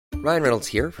Ryan Reynolds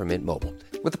here from Mint Mobile.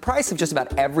 With the price of just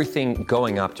about everything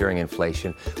going up during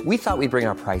inflation, we thought we'd bring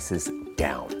our prices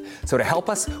down. So to help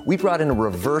us, we brought in a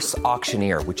reverse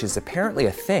auctioneer, which is apparently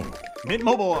a thing. Mint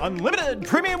Mobile Unlimited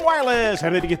Premium Wireless.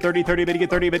 How to get 30, 30, bit to get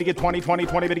 30, bit to get 20, 20,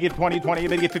 20, bit to get 20, 20,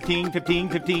 bit to get 15, 15,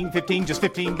 15, 15, just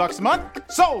 $15 a month?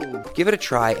 Sold! Give it a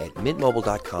try at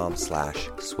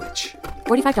mintmobile.com/switch.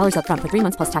 $45 up front for 3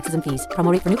 months plus taxes and fees.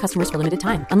 Promo rate for new customers for limited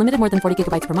time. Unlimited more than 40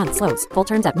 gigabytes per month. Slows full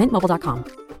terms at mintmobile.com.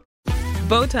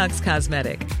 Botox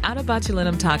Cosmetic, out of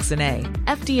botulinum toxin A,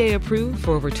 FDA approved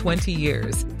for over 20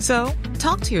 years. So,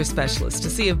 talk to your specialist to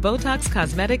see if Botox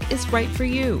Cosmetic is right for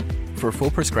you. For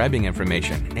full prescribing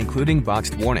information, including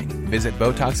boxed warning, visit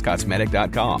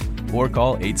BotoxCosmetic.com or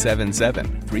call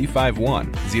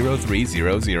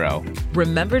 877-351-0300.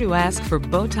 Remember to ask for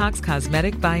Botox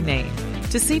Cosmetic by name.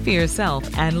 To see for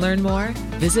yourself and learn more,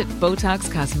 visit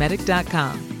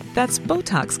BotoxCosmetic.com. That's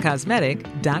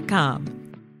BotoxCosmetic.com.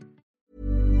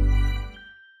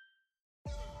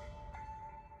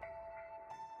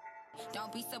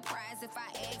 Don't be surprised if I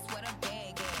ask what a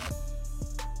bag is.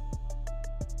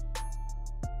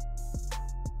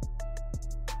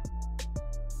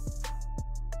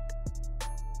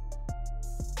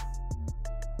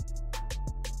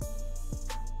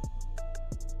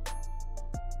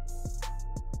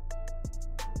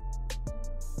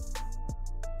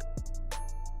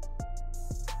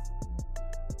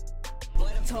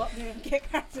 Tottenham kick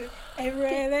after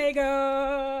everywhere they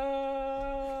go.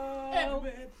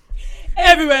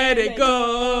 Everywhere they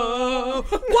go.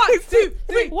 1, 2,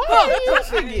 3. What are you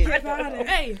singing?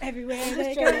 Hey, everywhere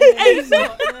they go. Hey, you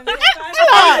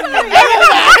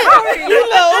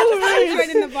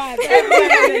Joining the vibe.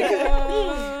 Everywhere they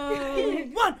go.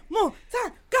 One more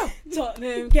time, go.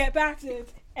 Tottenham get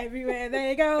battered everywhere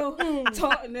they go.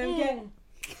 Tottenham get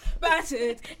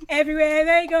battered everywhere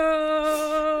they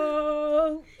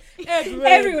go.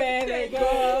 Everywhere they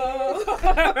go.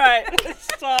 All right,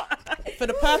 start. For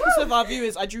the purpose of our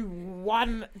viewers, I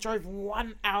drove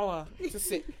 1 hour to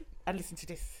sit and listen to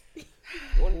this.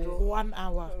 1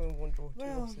 hour.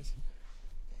 Well,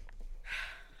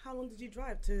 how long did you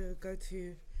drive to go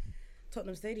to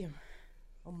Tottenham Stadium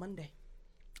on Monday?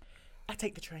 I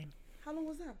take the train. How long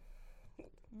was that?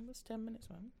 Almost 10 minutes,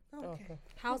 man. Oh, okay.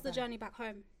 How's the journey back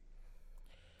home?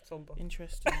 Somber.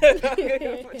 Interesting.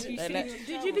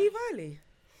 Did you leave early?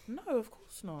 No, of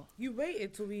course not. You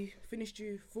waited till we finished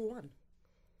you 4-1.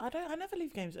 I never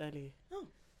leave games early. Oh.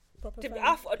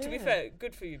 To be fair,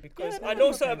 good for you, because I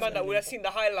know certain man that would have seen the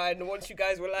highlight and once you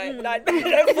guys were like, I ain't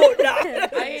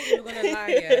even gonna lie,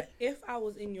 yeah. If I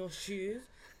was in your shoes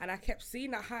and I kept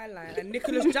seeing that highlight and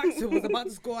Nicholas Jackson was about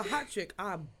to score a hat-trick,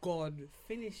 I'm gone.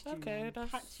 Finished you, Okay, man.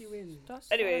 Packed you in.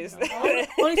 Anyways.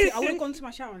 Honestly, I would have gone to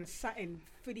my shower and sat in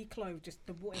fully clothed, just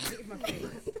the water hitting my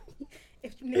face.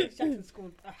 If Nicholas Jackson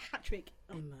scored a hat-trick,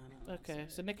 oh no. Okay,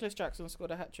 so Nicholas Jackson scored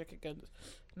a hat-trick against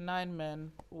 9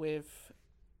 men with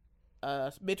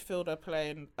a midfielder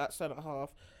playing at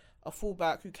centre-half, a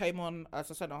full-back who came on as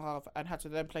a centre-half and had to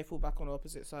then play full-back on the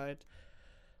opposite side.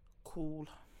 Cool.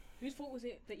 Whose fault was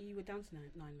it that you were down to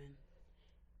 9 men?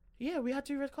 Yeah, we had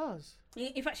 2 red cards.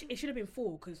 In fact, it should have been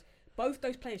 4 because both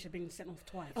those players should have been sent off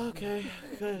twice. Okay,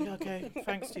 good, okay.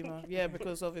 Thanks, Timo. Yeah,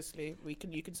 because obviously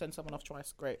you can send someone off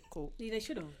twice. Great, cool. Yeah, they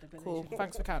should have. Cool.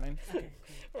 Thanks for counting. Okay,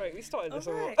 cool. Right, we started this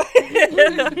all.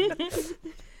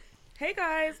 Hey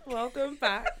guys, welcome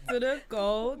back to the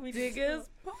Gold Diggers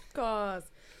podcast.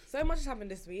 So much has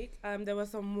happened this week. There were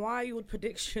some wild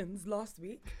predictions last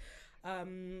week.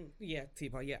 Yeah,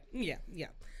 T-Bar, yeah.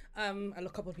 And a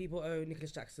couple of people owe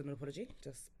Nicholas Jackson an apology.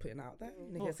 Just putting it out there.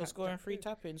 For scoring 3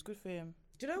 tap-ins, good for him.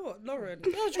 Do you know what, Lauren?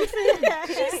 Yeah, good for him.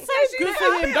 Good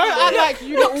for him. Don't act like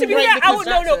you don't rate Nicholas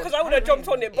Jackson. No, because I would have jumped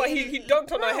on it, but he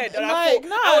dunked on our head, and I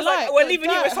thought, we're leaving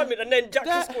you with something, and then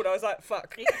Jackson scored. I was like,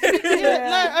 fuck.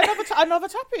 Another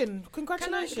tap-in.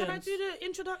 Congratulations. Can I do the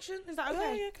introduction? Is that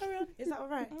okay? Yeah, carry on. Is that all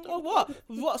right? Oh, what?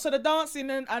 So the dancing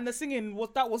and the singing,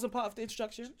 that wasn't part of the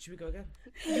introduction? Should we go again?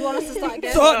 You want us to start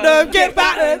again? Tottenham, get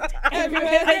battered.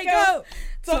 Everywhere they go.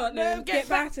 Tottenham get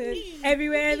battered.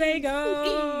 Everywhere they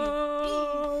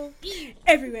go.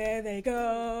 Everywhere they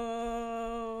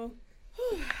go.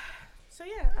 So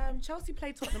yeah, Chelsea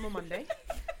played Tottenham on Monday.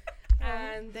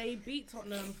 And they beat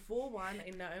Tottenham 4-1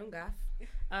 in their own gaff.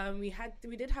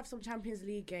 We did have some Champions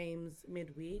League games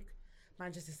midweek.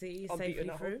 Manchester City safely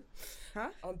through.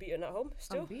 Unbeaten at home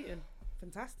still. Unbeaten.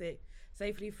 Fantastic.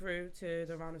 Safely through to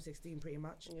the round of 16 pretty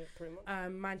much. Yeah, pretty much.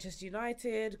 Manchester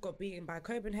United got beaten by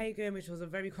Copenhagen, which was a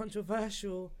very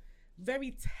controversial,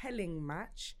 very telling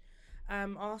match.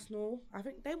 Arsenal, I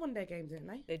think they won their game, didn't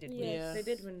they? They did. Yes. They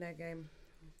did win their game.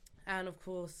 And of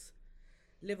course,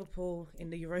 Liverpool in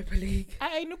the Europa League.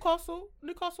 Hey, Newcastle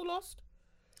lost.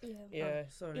 Yeah,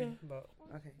 sorry. Yeah. but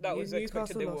Okay. that was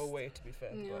expected. They were lost. away, to be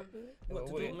fair. Yeah. But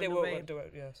What, to they Dortmund were away?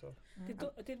 yeah. So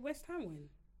Did West Ham win?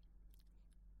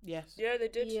 Yes. yeah, they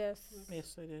did. Yes.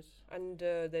 Yes, they did. And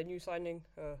their new signing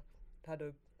had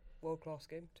a world-class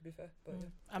game, to be fair. But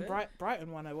And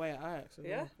Brighton won away at Ajax as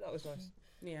yeah, well. that was nice.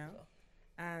 Yeah.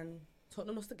 And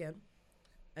Tottenham lost again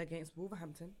against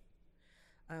Wolverhampton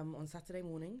on Saturday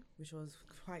morning, which was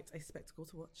quite a spectacle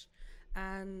to watch.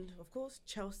 And of course,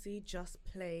 Chelsea just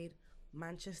played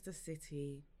Manchester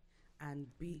City and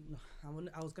beat. I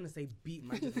was going to say beat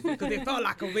Manchester City because it felt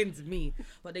like a win to me.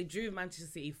 But they drew Manchester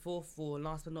City 4-4.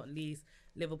 Last but not least,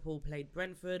 Liverpool played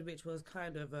Brentford, which was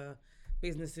kind of a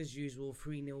business as usual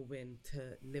 3-0 win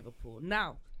to Liverpool.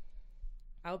 Now,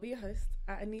 I'll be your host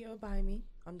at AnitaBuyMe_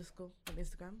 on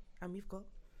Instagram. And we've got...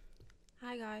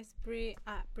 Hi guys, Brie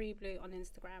at Brie Blue on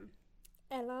Instagram.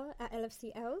 Ella at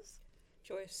LFCLs.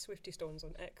 Joyce Swifty Stones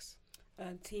on X.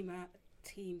 Teams_GH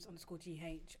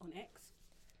on X.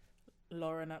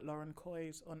 Lauren at Lauren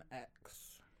Coys on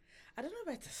X. I don't know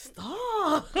where to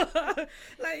start. I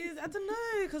don't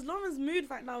know, because Lauren's mood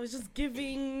right now is just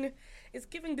giving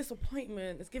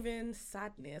disappointment. It's giving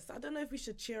sadness. I don't know if we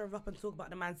should cheer her up and talk about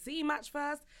the Man City match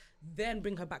first, then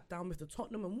bring her back down with the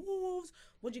Tottenham and Wolves.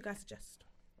 What do you guys suggest?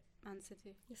 Man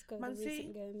City. Let's go Man with the City?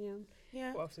 recent game,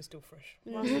 Yeah. Whilst it's still fresh.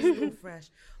 Whilst it's still fresh.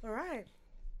 All right.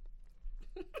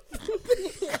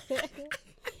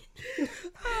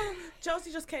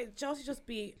 Chelsea just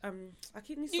beat I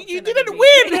keep missing. You didn't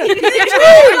win.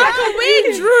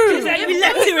 Drew. We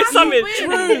left it with something.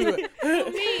 Drew.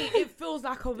 For me, it feels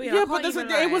like a win. Yeah, but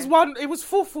it was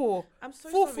 4-4. I'm so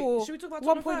 4-4. sorry. Should we talk about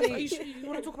Tottenham first? 1.8. Are you sure you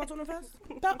want to talk about Tottenham first?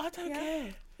 I don't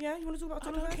care. Yeah, you want to talk about I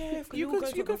Tottenham don't first? care.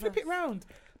 You can flip it round,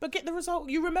 but get the result.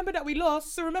 You remember that we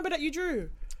lost, so remember that you drew.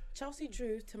 Chelsea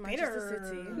drew to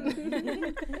Manchester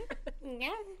City.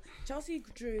 Chelsea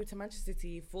drew to Manchester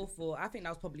City 4-4. I think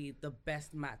that was probably the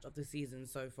best match of the season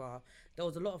so far. There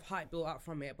was a lot of hype built up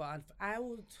from it, but I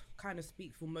would kind of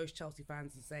speak for most Chelsea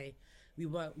fans and say we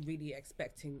weren't really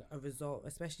expecting a result,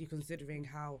 especially considering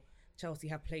how Chelsea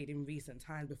have played in recent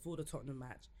times before the Tottenham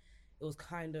match. It was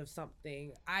kind of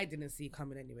something I didn't see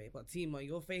coming anyway. But Tima,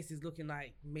 your face is looking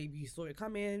like maybe you saw it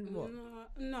coming. What?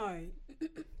 No,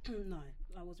 no,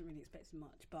 I wasn't really expecting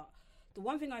much. But the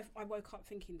one thing I woke up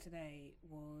thinking today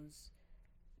was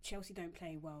Chelsea don't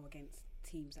play well against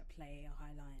teams that play a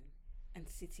high line, and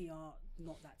City are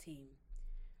not that team.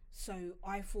 So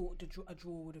I thought a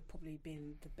draw would have probably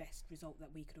been the best result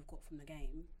that we could have got from the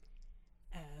game.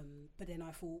 But then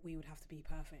I thought we would have to be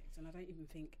perfect, and I don't even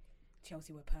think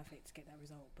Chelsea were perfect to get that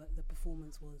result. But the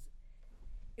performance was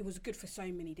good for so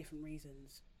many different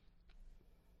reasons.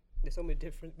 There's so many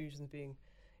different reasons being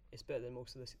it's better than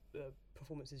most of the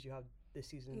performances you have this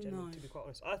season in general, to be quite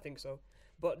honest. I think so.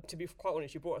 But to be quite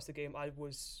honest, you brought us the game. I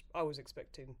was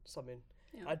expecting something.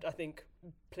 Yeah. I think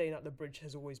playing at the Bridge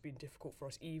has always been difficult for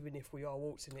us, even if we are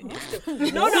waltzing it.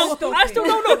 I still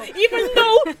don't know. Even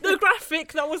though the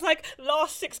graphic that was like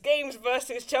last 6 games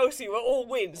versus Chelsea were all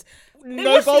wins.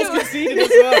 No goals conceded as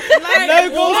well. No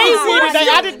goals conceded. They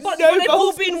added but they've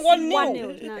all been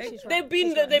 1-0. No, They've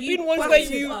been ones where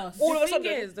you all of a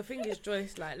sudden. The thing is,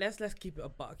 Joyce, like let's keep it a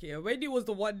buck here. When it was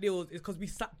the 1-0, it's because we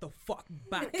sat the fuck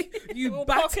back. You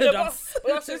battered us.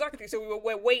 Well, that's exactly. So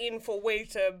we're waiting for a way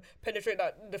to penetrate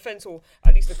that defence, or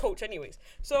at least the coach, anyways.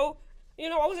 So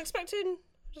I was expecting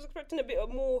a bit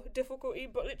of more difficulty,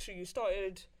 but literally you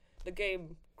started the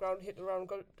game. Hit the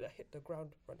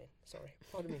ground running. Sorry,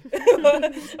 pardon me.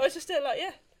 I was just there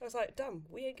I was like, damn,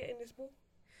 we ain't getting this ball.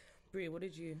 Brie, what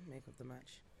did you make of the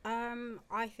match?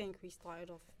 I think we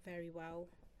started off very well.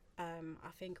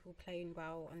 I think we were playing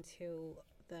well until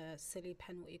the silly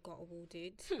penalty got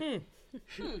awarded.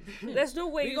 There's no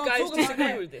way you guys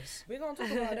disagree with this. We're going to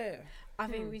talk about it. I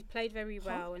think we played very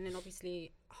well, and then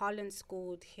obviously Haaland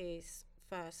scored his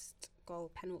first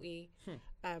goal penalty,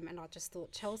 and I just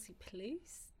thought, Chelsea,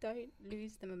 please don't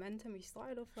lose the momentum. We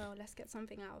started off well. Let's get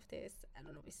something out of this. And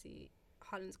then obviously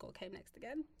Haaland's goal came next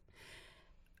again.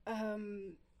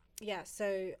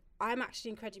 So I'm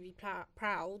actually incredibly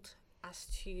proud as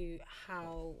to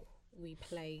how we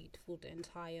played for the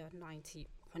entire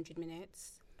 100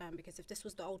 minutes. Because if this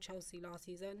was the old Chelsea last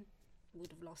season, we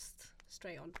would have lost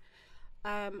straight on.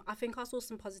 I think I saw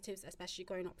some positives, especially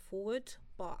going up forward,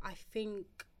 but I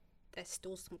think there's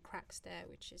still some cracks there,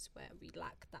 which is where we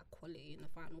lack that quality in the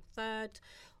final third.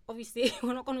 Obviously,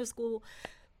 we're not going to score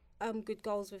good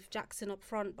goals with Jackson up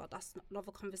front, but that's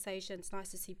another conversation. It's nice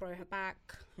to see Broha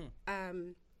back.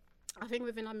 I think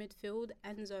within our midfield,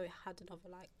 Enzo had another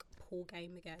poor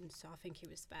game again, so I think he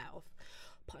was fair off.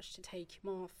 push to take him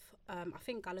off. I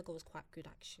think Gallagher was quite good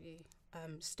actually.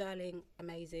 Sterling,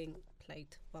 amazing,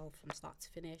 played well from start to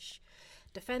finish.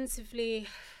 Defensively,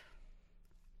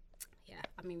 yeah,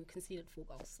 I mean, we conceded 4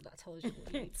 goals, so that tells you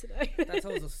what you need to know. That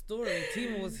tells a story.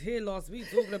 Timo was here last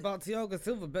week talking about Thiago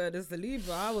Silva better than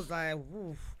Saliba. I was like,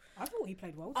 woof. I thought he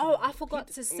played well. Oh, I forgot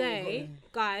to say,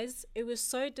 guys, it was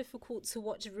so difficult to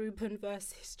watch Ruben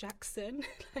versus Jackson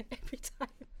like every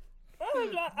time. Oh,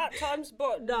 like, at times,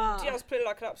 but Diaz played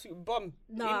like an absolute bum.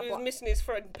 He was missing his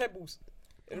friend Pebbles.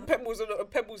 And Pebbles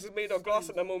is made of glass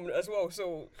at the moment as well,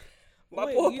 so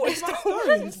my poor boy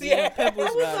Stones. Yeah,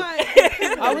 Pebbles.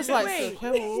 I was like, wait,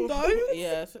 Pebbles. Stones?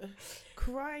 Yes.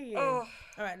 Crying. All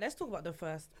right, let's talk about the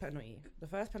first penalty. The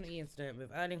first penalty incident with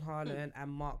Erling Haaland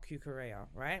and Mark Cucurella,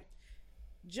 right?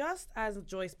 Just as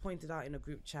Joyce pointed out in a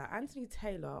group chat, Anthony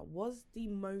Taylor was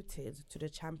demoted to the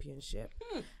championship.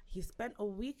 He spent a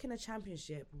week in the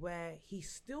championship where he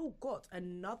still got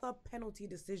another penalty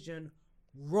decision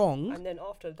wrong. And then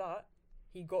after that,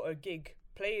 he got a gig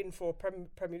playing for a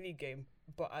Premier League game,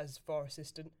 but as VAR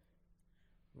assistant.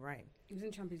 Right. He was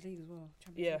in Champions League as well.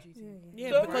 Yeah.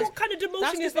 So because what kind of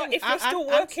demotion is that if you're still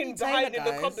working behind in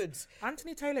the cupboards?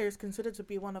 Anthony Taylor is considered to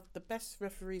be one of the best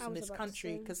referees in this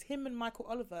country because him and Michael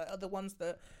Oliver are the ones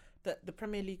that the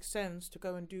Premier League sends to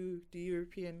go and do the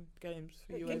European games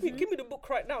for UEFA. Give me the book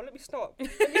right now. Let me start.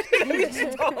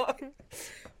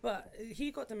 But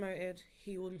he got demoted.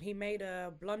 He made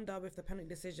a blunder with the penalty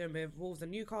decision with Wolves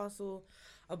and Newcastle,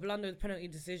 a blunder with penalty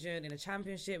decision in a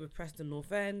championship with Preston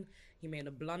North End. He made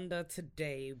a blunder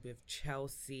today with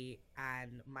Chelsea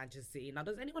and Manchester City. Now,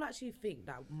 does anyone actually think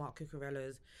that Mark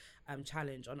Cucurella's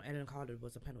challenge on Erling Haaland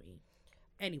was a penalty?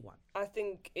 Anyone? I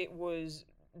think it was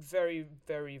very,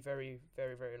 very, very,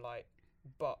 very, very light.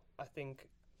 But I think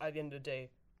at the end of the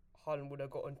day, Haaland would have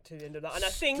gotten to the end of that. And I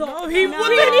think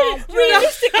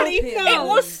realistically,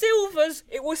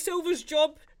 it was Silva's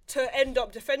job to end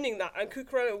up defending that, and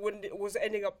Cucurella was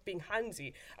ending up being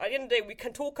handsy. At the end of the day, we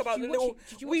can talk about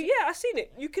I've seen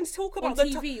it. You can talk about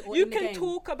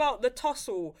talk about the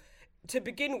tussle to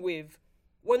begin with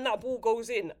when that ball goes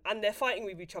in and they're fighting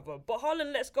with each other. But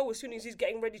Haaland lets go as soon as he's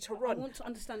getting ready to run. I want to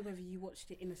understand whether you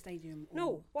watched it in the stadium.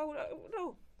 No, why would I?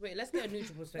 No. Wait, let's get a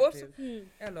neutral perspective.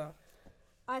 Ella.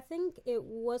 I think it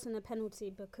wasn't a penalty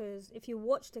because if you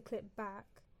watch the clip back,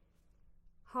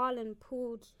 Haaland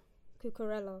pulled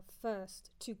Cucurella first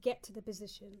to get to the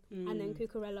position, and then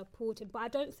Cucurella pulled him. But I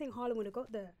don't think Haaland would have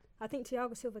got there. I think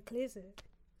Thiago Silva clears it,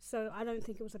 so I don't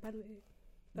think it was a penalty.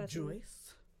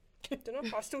 Joyce? I don't know.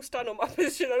 I still stand on my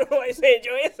position. I don't know what you're saying,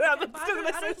 Joyce. I don't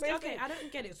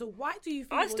get it. So why do you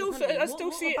think I still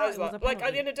see it as that. Like,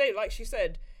 at the end of the day, like she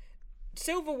said,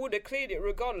 Silva would have cleared it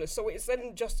regardless. So it's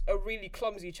then just a really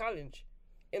clumsy challenge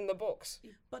in the box.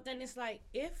 But then it's like,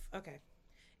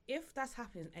 if that's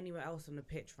happening anywhere else on the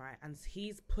pitch, right, and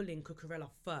he's pulling Cucurella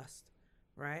first,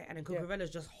 right, and then Cucurella's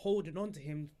just holding on to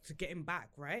him to get him back,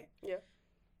 right? Yeah.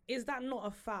 Is that not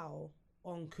a foul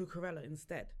on Cucurella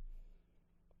instead?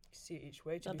 See it each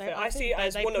way. To be fair, I see it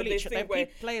as one of these things where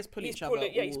players pull each other.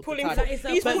 Yeah, he's pulling. But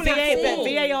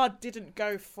VAR didn't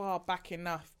go far back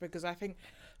enough because I think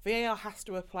VAR has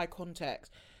to apply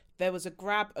context. There was a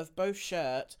grab of both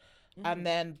shirts. And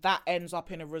then that ends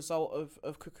up in a result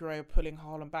of Cucurella pulling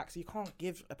Haaland back. So you can't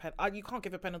give a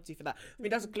penalty for that. I mean,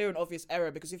 that's a clear and obvious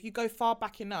error because if you go far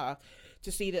back enough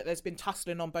to see that there's been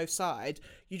tussling on both sides,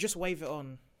 you just wave it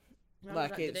on.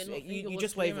 You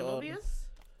just wave it on.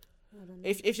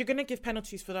 If you're gonna give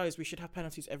penalties for those, we should have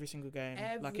penalties every single game.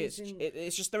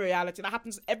 It's just the reality that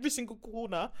happens every single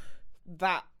corner.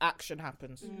 That action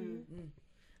happens.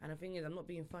 And the thing is, I'm not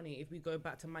being funny. If we go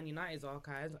back to Man United's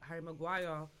archives, Harry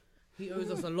Maguire. He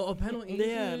owes us a lot of penalties.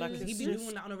 Yeah, like he's been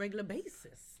doing that on a regular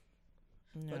basis.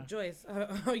 Yeah. But Joyce,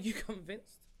 are you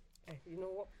convinced? Hey, you know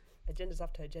what? Agendas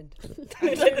after agenda.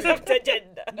 Agendas after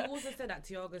agenda. You also said that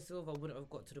Thiago Silva wouldn't have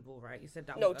got to the ball, right? You said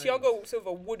that. No, Thiago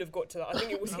Silva would have got to that. I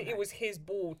think it was his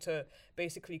ball to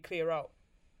basically clear out.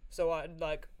 So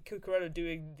Cucurella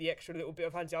doing the extra little bit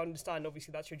of hands. I understand,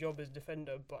 obviously that's your job as a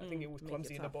defender, but I think it was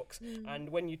clumsy in the box. And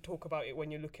when you talk about it,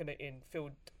 when you're looking at it in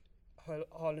field,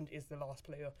 Haaland is the last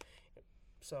player.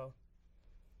 So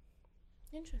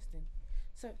interesting.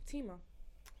 So Tima,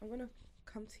 I'm gonna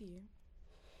come to you.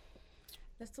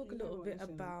 Let's talk a little bit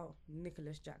about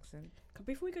Nicholas Jackson.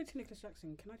 Before we go to Nicholas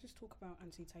Jackson, can I just talk about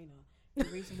Anthony Taylor? The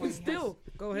reason why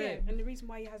go ahead. And the reason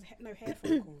why he has no hair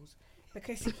follicles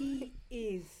because he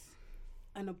is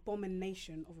an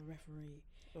abomination of a referee.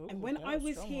 And when I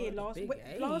was here last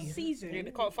season,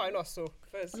 you can't find us. So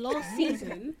first. Last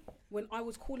season, when I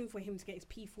was calling for him to get his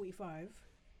P45,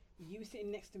 you were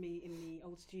sitting next to me in the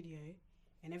old studio,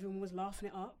 and everyone was laughing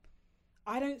it up.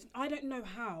 I don't know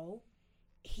how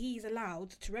he's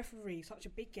allowed to referee such a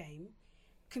big game,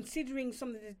 considering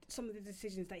some of the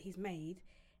decisions that he's made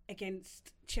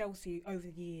against Chelsea over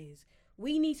the years.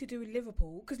 We need to do with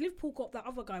Liverpool, because Liverpool got that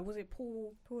other guy, was it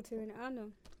Paul Tierney? I know.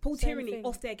 Paul Same Tierney thing.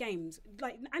 off their games.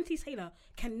 Like, Anthony Taylor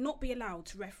cannot be allowed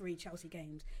to referee Chelsea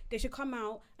games. They should come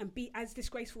out and be as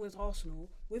disgraceful as Arsenal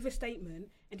with a statement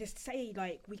and just say,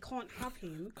 like, we can't have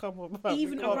him. Come on, man.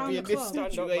 Even we can't around be the in this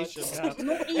club. situation.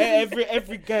 Not even-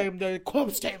 every game, the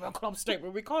club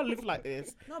statement. We can't live like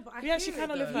this. No, but I we actually hear it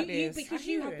cannot live though. like this. Because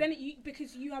you have done it.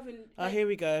 Because you haven't. Oh, here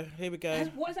we go.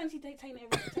 What has Anthony Taylor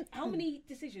ever? How many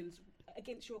decisions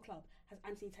against your club has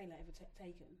Anthony Taylor ever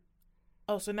taken?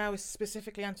 Oh, so now it's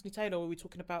specifically Anthony Taylor, or are we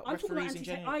talking about I'm talking about referees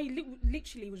in Anthony general? Taylor. I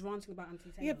literally was ranting about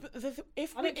Anthony Taylor. Yeah, but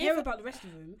if I don't care about the rest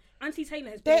of them. Anthony Taylor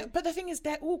has They're- been. but the thing is,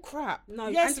 they're all crap. No,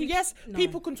 yes, Anthony- yes, no.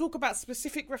 people can talk about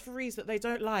specific referees that they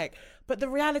don't like, but the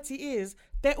reality is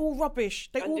they're all rubbish.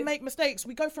 They all make mistakes.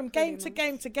 We go from game to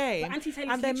game to game, But Anthony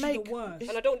Taylor's and they literally make. the worst.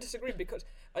 And I don't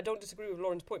disagree with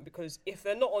Lauren's point, because if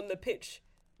they're not on the pitch,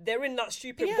 they're in that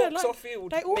stupid box off field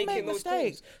they all making make those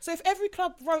mistakes. calls. So if every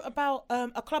club wrote about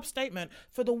a club statement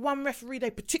for the one referee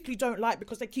they particularly don't like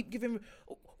because they keep giving,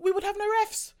 we would have no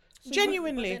refs.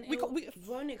 Genuinely,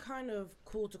 Won't it kind of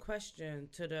call to question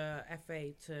to the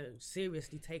FA to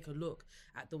seriously take a look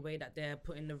at the way that they're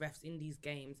putting the refs in these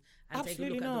games and Absolutely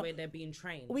take a look not. at the way they're being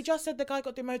trained? We just said the guy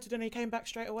got demoted and he came back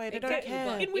straight away. They don't Exactly,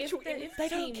 care. but They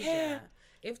don't care.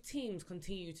 If teams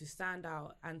continue to stand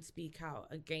out and speak out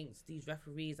against these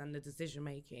referees and the decision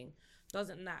making,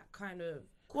 doesn't that kind of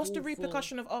What's the call for-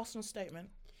 repercussion of Arsenal's statement?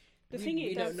 The thing is,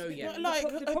 we don't know yet. the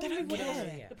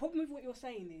The problem with what you're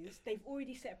saying is they've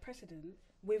already set a precedent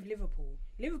with Liverpool.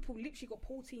 Liverpool literally got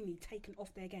Paul Tierney taken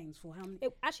off their games for how many?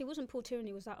 It actually wasn't Paul Tierney,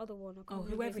 it was that other one. I can't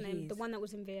remember whoever his he name, is. the one that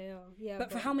was in VAR. Yeah,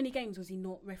 But for how many games was he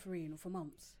not refereeing for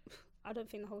months? I don't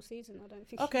think the whole season. I don't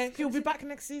think. Okay, he'll be back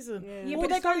next season. Yeah, all but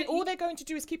they're going to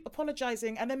do is keep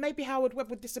apologising, and then maybe Howard Webb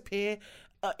would disappear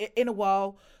in a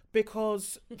while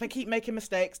because they keep making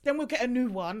mistakes. Then we'll get a new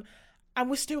one, and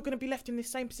we're still going to be left in the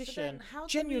same position.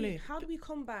 Genuinely, how do we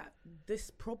combat this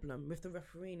problem with the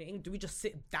refereeing? Do we just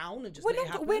sit down and just we're let it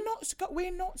not. happen?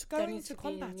 We're not going to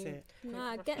combat it.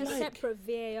 Nah, get a separate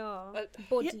VAR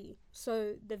body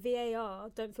so the VAR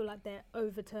don't feel like they're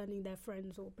overturning their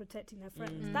friends or protecting their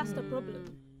friends. That's the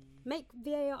problem. Make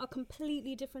VAR a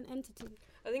completely different entity.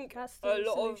 I think That's a the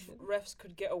lot solution. of refs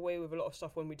could get away with a lot of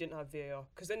stuff when we didn't have VAR,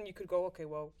 because then you could go, okay,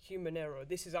 well, human error.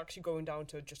 This is actually going down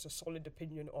to just a solid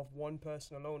opinion of one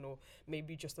person alone, or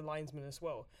maybe just the linesman as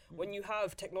well. When you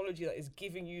have technology that is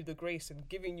giving you the grace and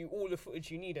giving you all the footage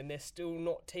you need, and they're still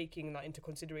not taking that into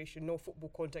consideration, no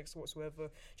football context whatsoever,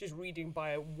 just reading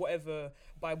by whatever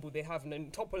Bible they have, and then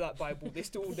on top of that Bible, they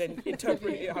still then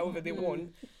interpret it however they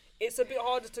want. It's a bit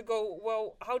harder to go,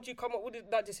 well, how do you come up with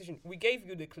that decision? We gave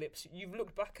you the clips, you've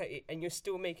looked back at it, and you're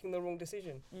still making the wrong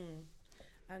decision.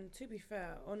 And to be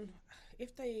fair,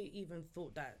 if they even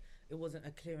thought that it wasn't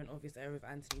a clear and obvious error with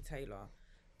Anthony Taylor,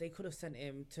 they could have sent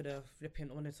him to the flipping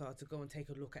monitor to go and take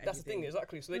a look at That's everything. the thing,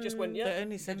 exactly. So they just went, yeah. They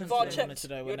only send them VAR to the checked. monitor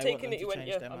though You're when they want taking them it. to You went, change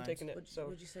yeah, their I'm minds. taking it. So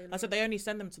Would you say? I said they only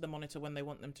send them to the monitor when they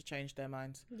want them to change their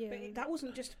minds. Yeah. But that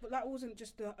wasn't just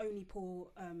the only poor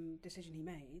decision he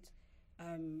made.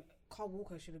 Carl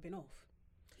Walker should have been off.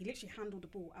 He literally handled the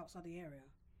ball outside the area.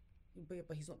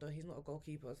 But he's not a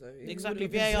goalkeeper, so Exactly.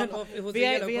 it would've been sent off if it was a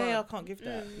yellow VAR card. can't give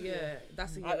that. Yeah,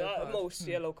 that's a yellow at card. most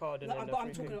yellow card. And No, then but I'm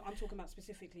a free talking. kick. I'm talking about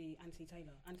specifically Anthony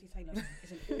Taylor. Anthony Taylor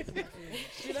is an awful referee.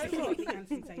 Do you know what? Specifically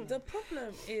Anthony Taylor. The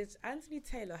problem is Anthony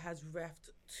Taylor has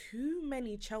refed too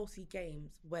many Chelsea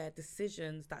games where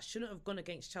decisions that shouldn't have gone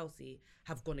against Chelsea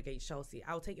have gone against Chelsea.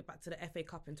 I'll take it back to the FA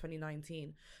Cup in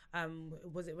 2019.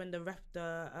 Was it when the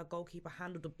goalkeeper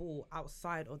handled the ball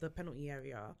outside of the penalty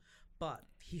area, but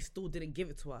he still didn't give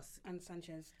it to us? And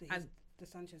Sanchez. The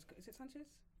Sanchez. Is it Sanchez?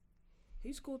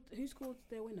 Who scored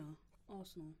their winner?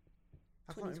 Arsenal.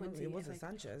 I can't remember. It wasn't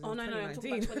Sanchez. Oh no, I'm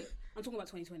talking about 2019. I'm talking about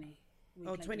 2020.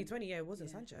 Oh, 2020. Yeah, it wasn't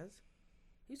Sanchez.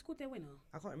 Who scored their winner?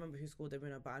 I can't remember who scored the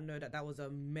winner, but I know that was a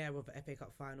mare of an FA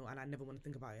Cup final, and I never want to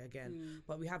think about it again.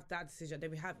 But we have that decision.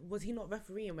 Then we have, was he not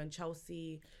refereeing when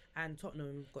Chelsea and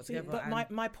Tottenham got together? But and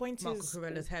my point Marco is,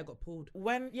 Cucurella's hair got pulled.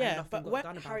 when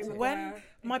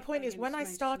my point is, when I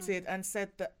started and said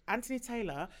that Anthony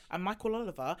Taylor and Michael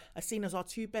Oliver are seen as our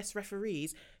two best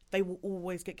referees, they will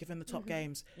always get given the top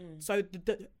games. So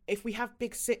if we have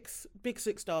big six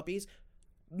derbies,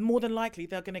 more than likely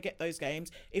they're going to get those games.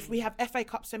 If we have FA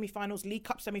Cup semi-finals, League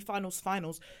Cup semi-finals,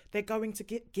 finals, they're going to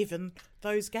get given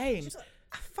those games.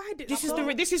 I find it. This is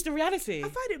the reality. I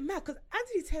find it mad because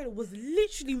Anthony Taylor was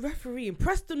literally refereeing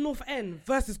Preston North End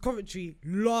versus Coventry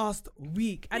last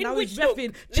week, and now he's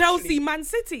reffing Chelsea Man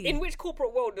City. In which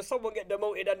corporate world does someone get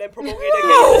demoted and then promoted again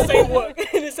in the same work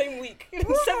in the same week?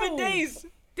 7 days.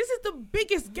 This is the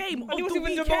biggest game and of he was the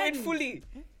even weekend. demoted fully.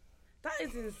 That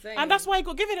is insane. And that's why he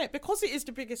got given it, because it is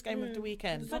the biggest game of the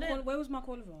weekend. So where was Mark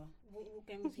Oliver? What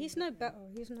game was He's no better.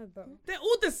 They're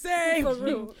all the same. For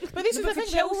real. But this is the for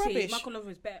thing, they're all Chelsea, rubbish. Mark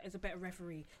Oliver is a better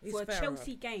referee. He's For a fairer.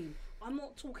 Chelsea game, I'm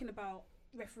not talking about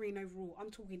refereeing overall. I'm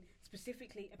talking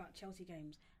specifically about Chelsea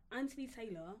games. Anthony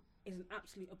Taylor is an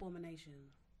absolute abomination.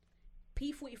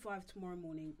 P45 tomorrow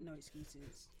morning, no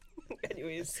excuses.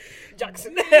 Anyways,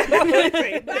 Jackson. Back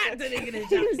to Nicholas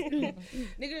Jackson.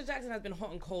 Nicholas Jackson has been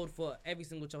hot and cold for every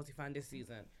single Chelsea fan this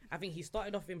season. I think he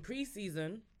started off in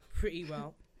pre-season pretty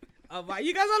well. Right,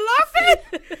 you guys are laughing.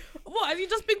 What, has he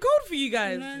just been cold for you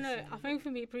guys? No. I think for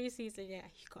me, pre-season, he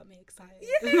got me excited.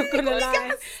 Yeah, I'm not gonna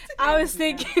lie. I was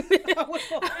thinking. Are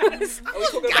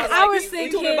we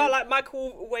talking about like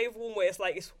microwave warm where it's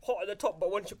like it's hot at the top,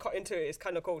 but once you cut into it, it's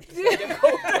kind of cold.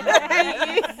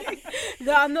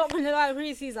 No, I'm not gonna lie.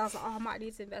 Pre-season, I was like, I might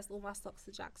need to invest all my stocks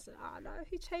to Jackson. I don't know.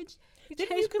 He changed.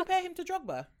 Didn't you compare him to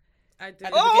Drogba? I did.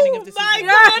 At the beginning of the season.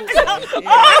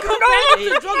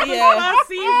 Drogba's first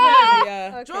season.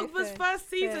 Yeah. Drogba's first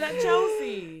season at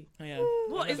Chelsea. Yeah.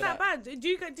 What is that bad? Did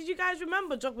you guys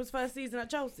remember Drogba's first season at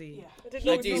Chelsea? I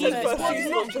He do. was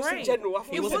not Just in great. general, I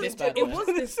thought It wasn't this bad. It was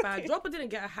this bad. Drogba didn't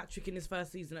get a hat trick in his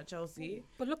first season at Chelsea.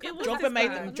 But look, It was Drogba this made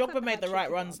bad. the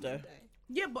right runs though.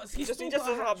 Yeah, but He just still doesn't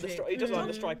got a have the hat-trick. he doesn't have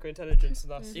the striker intelligence.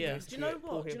 And that's Do you know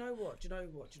what?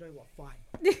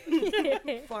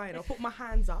 Fine. Fine. I'll put my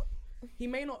hands up. He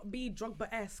may not be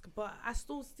Drogba-esque, but I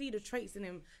still see the traits in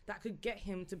him that could get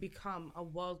him to become a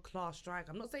world-class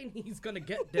striker. I'm not saying he's going to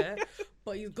get there,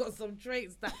 but he's got some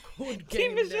traits that could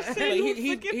get him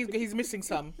there. He's missing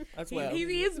some as well.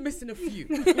 He is missing a few.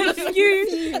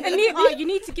 You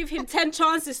need to give him 10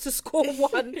 chances to score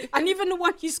one, and even the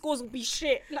one he scores will be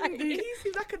shit. Like, He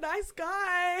seems like a nice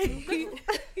guy.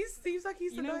 He seems like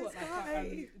he's a nice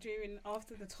guy.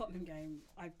 After the Tottenham game,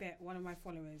 I bet one of my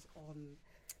followers on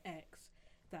X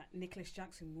that Nicholas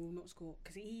Jackson will not score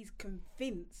because he's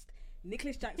convinced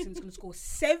Nicholas Jackson's going to score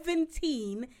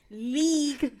 17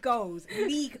 league goals.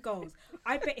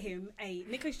 I bet him a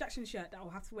Nicholas Jackson shirt that I'll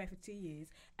have to wear for 2 years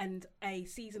and a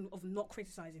season of not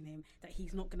criticising him that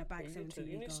he's not going to bag 17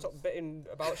 You league need to goals. stop betting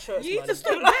about shirts. You need man. to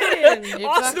stop betting.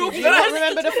 Arsenal Do you not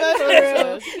remember the first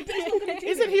one?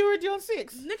 Isn't he already on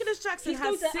 6? Nicholas Jackson He's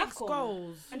has going to 6 AFCON,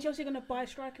 goals. and Chelsea are going to buy a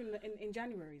striker in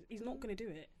January. He's not going to do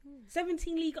it.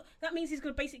 17 league. That means he's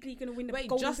going to win the Wait,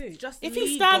 golden just boot. If league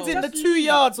he stands in goals. the 2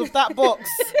 yards of that box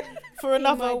for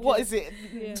another, what is it,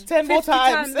 10 more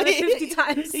times? 50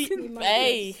 times.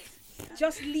 Hey.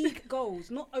 Just league goals,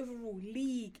 not overall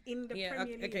league in the Premier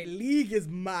League. Okay, league is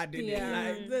mad, isn't Yeah.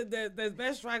 it? Like, there's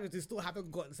best strikers who still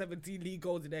haven't got 17 league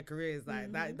goals in their careers.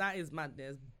 Like that is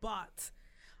madness. But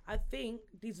I think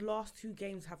these last 2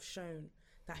 games have shown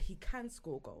that he can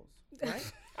score goals,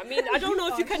 right? I mean, I don't know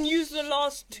if you can use the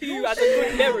last 2 as a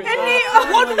good merit.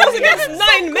 One was against 9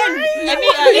 men.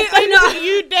 If they put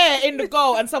you there in the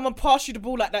goal and someone passed you the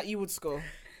ball like that, you would score.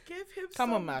 Give him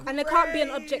Come on, some man. And there can't be an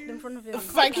object in front of him.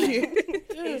 Thank you.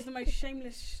 It's the most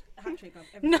shameless hat trick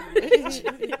I've ever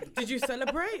seen. Did you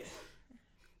celebrate?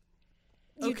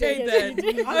 You Okay did,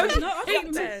 then. I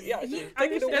Hate then. Yeah, He-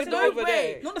 taking the there's window no over way.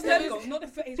 there. Not the third goal, not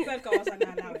his third goal. I was like,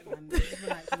 nah, allow it, man. Just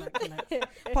relax.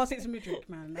 Pass it to Mudryk,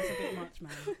 man. That's a bit much,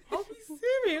 man. Are we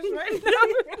serious right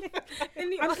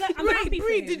now? I'm happy for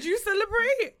Bree, him. did you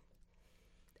celebrate?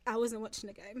 I wasn't watching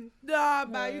the game. Nah,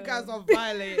 man, you guys are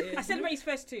violating. I celebrate his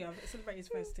first 2. I celebrate his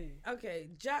first 2. Okay,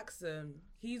 Jackson,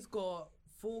 he's got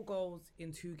 4 goals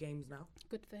in 2 games now.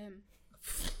 Good for him.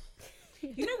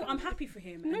 You know what? I'm happy for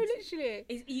him. No, and literally.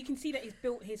 you can see that he's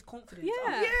built his confidence.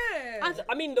 Yeah. Yeah.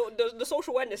 I mean, the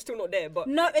social awareness is still not there, but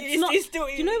No, it's not. It's still,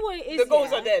 Do you know what it is? the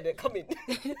goals yeah? are there. They're coming.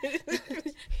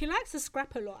 He likes to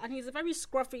scrap a lot, and he's a very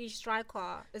scruffy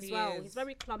striker as He well. is. He's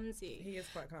very clumsy. He is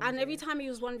quite clumsy. And every time he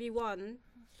was 1v1,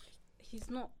 he's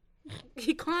not.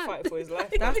 He can't. Fight for his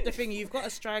life. That's the thing. You've got a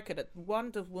striker that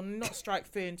will not strike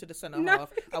fear into the centre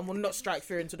half and will not strike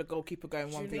fear into the goalkeeper going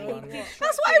 1v1.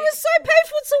 That's why it was so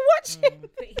painful to watch him.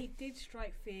 But he did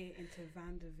strike fear into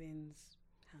Van der Vin's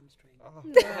hamstring. Oh,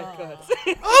 my God.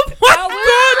 Oh my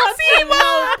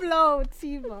God, Tima! Blow,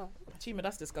 Tima. Chima,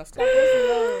 that's disgusting.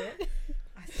 Low.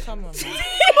 Come on, man.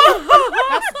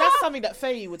 That's something that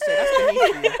Faye would say. That's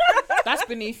beneath you. That's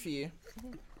beneath you.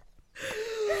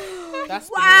 That's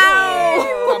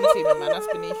Wow. beneath you. Come, Tima, man. That's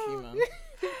beneath you, man.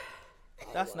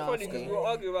 That's funny nasty. because we were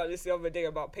arguing about this the other day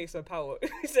about pace and power.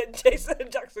 He said Jason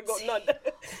Jackson got none.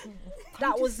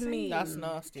 That was me. That's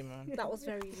nasty, man. That was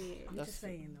very weird. I'm just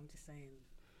saying.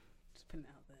 Just putting it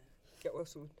out there. Get well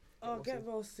soon. Get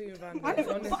well soon, Van. I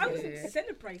wasn't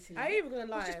celebrating. I ain't even gonna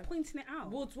lie. I was just pointing it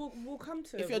out. We'll come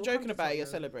to. If you're joking about it, you're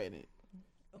celebrating it.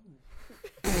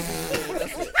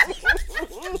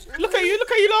 Look at you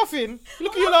laughing. For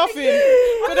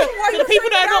the people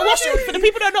that are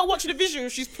not watching the visual,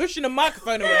 she's pushing the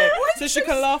microphone away so she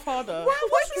can laugh harder.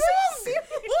 What's wrong?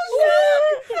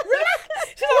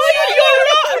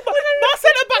 That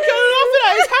centre back, you're laughing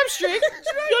at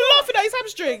his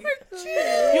hamstring. Of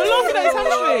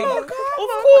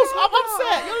course, I'm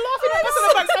upset. You're laughing at my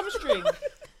centre back's hamstring.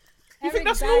 You think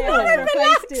that's normal?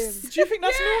 Replaced him. Do you think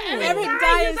that's normal? Eric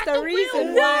Dyer is the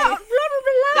reason why.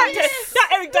 That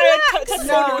Eric Dyer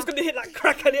testimonial was going to hit that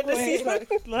crack at the end of the season.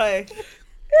 Like,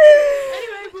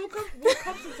 Anyway, we'll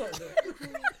come to something.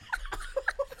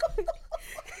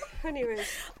 Anyways,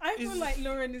 I feel like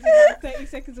Lauren is about 30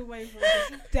 seconds away from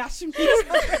just dashing me.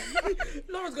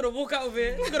 Lauren's gonna walk out of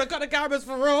it. She's gonna cut the cameras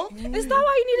for Raw. Is that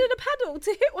why you needed a paddle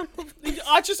to hit one of them?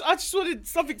 I just wanted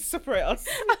something to separate us.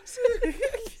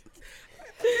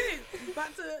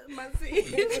 Back to Man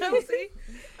City and Chelsea.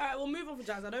 Alright, we'll move on from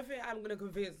Jackson. I don't think I'm gonna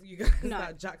convince you guys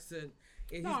that Jackson.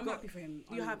 I'm happy for him.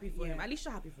 You're happy for him. At least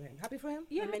you're happy for him. Happy for him?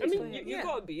 Yeah, I mean, you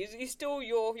gotta be. He's still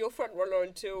your front runner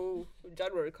until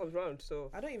January comes round.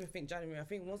 So I don't even think January. I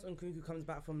think once Nkunku comes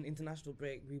back from an international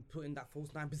break, we put in that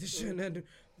false 9 position and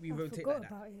we rotate like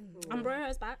that.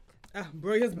 Umbrella's back.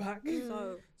 Broya's back.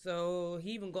 So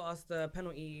he even got us the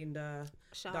penalty in the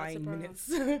Shout dying minutes.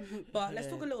 But let's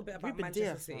talk a little bit about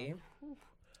Manchester City.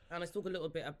 And let's talk a little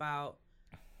bit about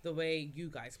the way you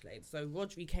guys played. So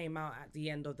Rodri came out at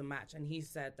the end of the match and he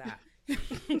said that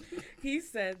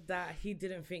he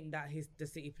didn't think that the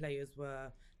City players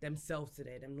were themselves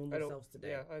today, them normal selves today.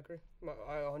 Yeah, I agree.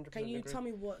 I 100% Can you agree. tell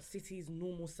me what City's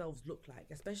normal selves look like,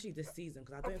 especially this season?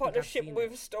 Because I don't A think I've partnership seen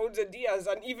with it. Stones and Diaz,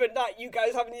 and even that you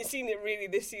guys haven't seen it really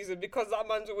this season because that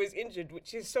man's always injured,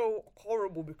 which is so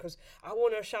horrible. Because I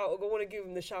want to give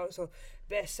him the shout. So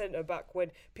best centre back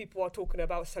when people are talking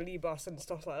about Saliba and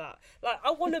stuff like that. Like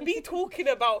I want to be talking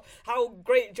about how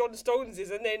great John Stones is,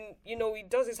 and then he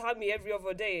does his hammy every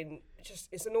other day, and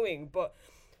it's annoying. But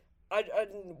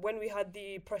when we had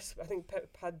the press, I think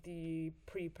Pep had the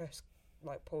pre-game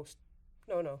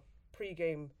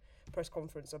press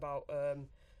conference about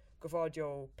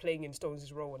Gavadio playing in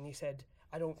Stones' role, and he said,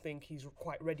 I don't think he's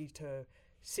quite ready to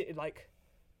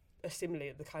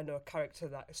assimilate the kind of character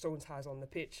that Stones has on the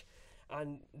pitch.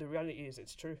 And the reality is,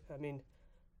 it's true. I mean,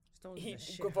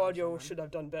 Gavadio should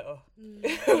have done better.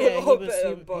 It's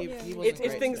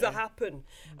things that happen,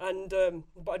 and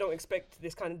but I don't expect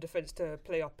this kind of defence to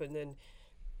play up. And then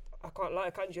I can't lie,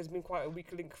 Akanji has been quite a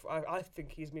weak link. I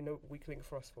think he's been a weak link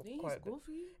for us for quite a bit.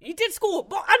 He did score,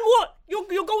 but and what?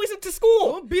 Your goal isn't to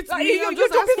score. Don't beat like, me. you're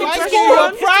dropping the question.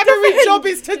 Your primary job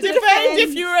is to defend.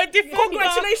 If you're a defender,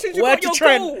 congratulations, you got your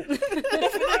goal. I'm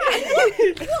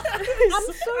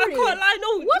sorry. I can't lie,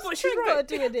 no. What's Trent got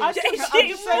to do with it? I'm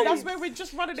just saying that's where we're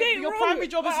just running it. Your primary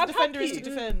job as a defender is to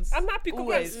defend. I'm happy,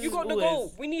 congrats. You got the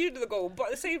goal. We needed the goal, but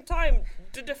at the same time,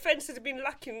 the defence has been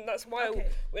lacking. That's why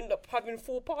we end up having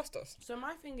 4 past us. So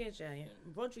my thing is,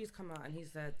 Rodri's come out and he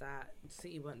said that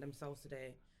City weren't themselves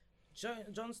today.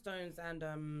 John Stones and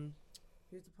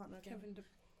who's the partner again?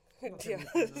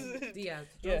 Diaz.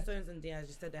 John Stones and Diaz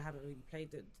just said they haven't really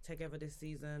played it together this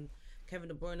season. Kevin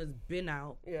De Bruyne has been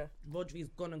out. Yeah. Rodri's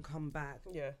gone and come back.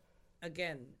 Yeah.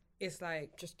 Again, it's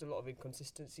like just a lot of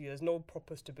inconsistency. There's no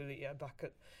proper stability at back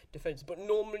at defence. But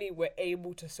normally we're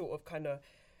able to sort of kind of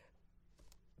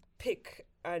pick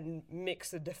and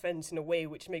mix the defence in a way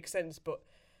which makes sense. But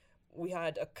we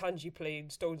had Akanji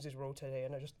playing Stones' role today,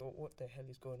 and I just thought, what the hell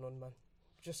is going on, man?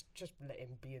 Just let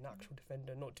him be an actual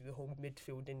defender, not do the whole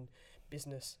midfielding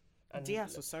business. And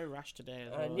Diaz was so rash today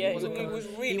as well. And yeah, he was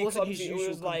really clumsy. It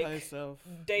was like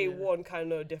day one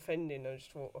kind of defending. I just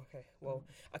thought, okay, well,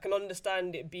 I can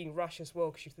understand it being rash as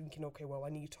well, because you're thinking, okay, well, I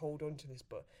need to hold on to this,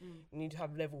 but you need to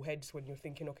have level heads when you're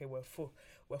thinking, okay, we're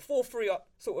 4-3 up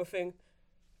sort of thing.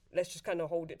 Let's just kind of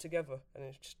hold it together, and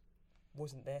it just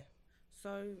wasn't there.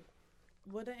 So,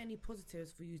 were there any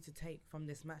positives for you to take from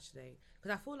this match today?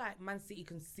 Because I feel like Man City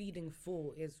conceding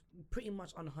 4 is pretty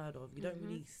much unheard of. You don't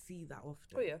really see that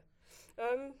often. Oh yeah.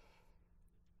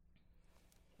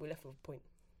 We left with a point.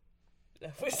 We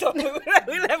left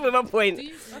with a point.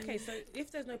 Okay, so if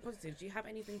there's no positives, do you have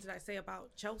anything to say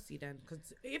about Chelsea then?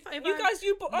 Because if I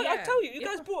tell you, you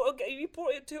guys brought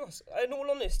it to us. In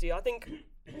all honesty, I think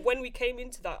when we came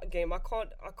into that game, I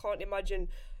can't imagine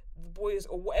the boys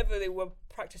or whatever they were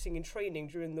practicing in training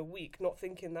during the week, not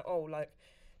thinking that,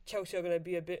 Chelsea are going to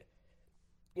be a bit,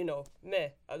 meh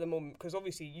at the moment, because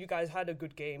obviously you guys had a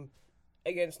good game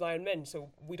against 9 men, so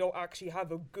we don't actually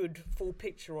have a good full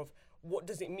picture of what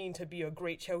does it mean to be a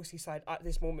great Chelsea side at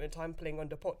this moment in time playing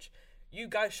under Poch. You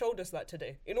guys showed us that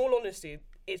today. In all honesty,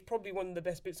 it's probably one of the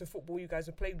best bits of football you guys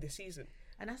have played this season.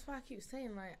 And that's why I keep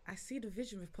saying, I see the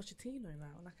vision with Pochettino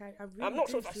now. I really I'm not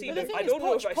sure if I see it. I don't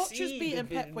know if I see. Poch has beaten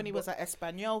Pep when he was at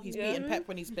Espanyol. He's beaten Pep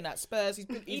when he's been at Spurs.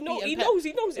 He knows it.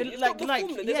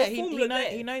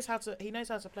 He knows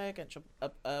how to play against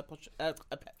a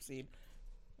Pepsi.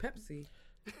 Pepsi.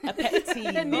 A pet team.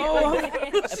 A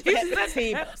pet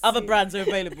team. Other brands are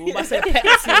available. I said pet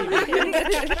team.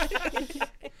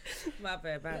 My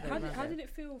bad. How did it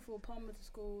feel for Palmer to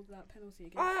score that penalty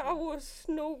against? I was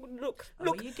look.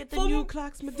 You get the new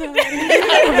clocks, madame. This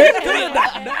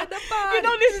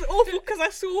is awful because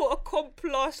I saw a comp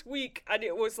last week and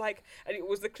it was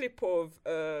the clip of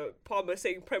Palmer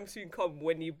saying "Prem soon come"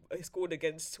 when he scored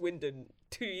against Swindon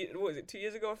 2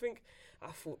 years ago, I think.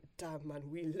 I thought, damn man,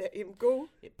 we let him go.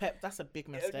 Pep, that's a big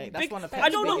mistake. That's one of Pep's I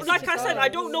don't know. Like I said, I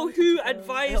don't know who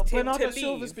advised him to leave.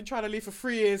 Silva's been trying to leave for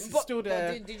 3 years. He's still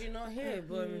there. Did you not hear?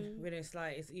 When it's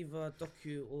it's either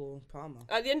Doku or Palmer.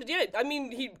 At the end of the day, I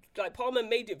mean, Palmer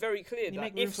made it very clear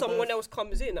that if someone else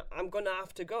comes in, I'm gonna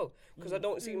have to go because I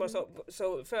don't see myself.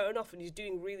 So fair enough, and he's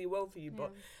doing really well for you,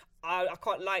 but. I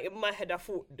can't lie, in my head I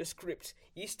thought the script,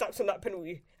 he steps on that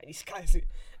penalty and he skies it.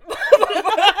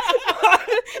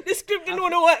 The script didn't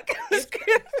want to work.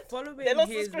 Following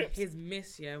his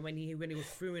miss, when he was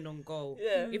through in on goal,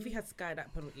 if he had skied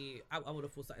that penalty, I would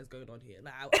have thought something's going on here.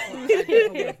 I would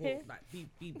have thought,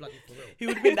 be bloody for real. He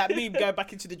would have been that meme going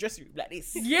back into the dressing room like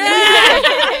this. Yeah!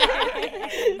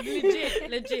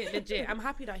 Legit. I'm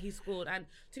happy that he scored, and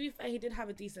to be fair, he did have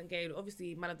a decent game.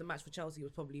 Obviously, man of the match for Chelsea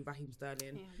was probably Raheem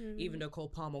Sterling. Even though Cole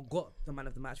Palmer got the man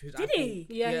of the match. Did he?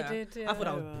 Yeah, he did. I thought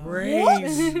that was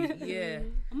crazy. Yeah.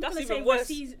 That's even worse.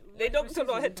 They knocked him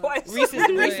on head twice.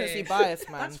 Recency bias,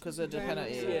 man, because of the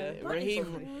penalty.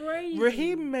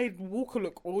 Raheem made Walker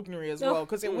look ordinary as well,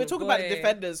 because we're talking about the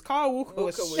defenders. Kyle Walker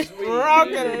was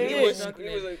struggling. He was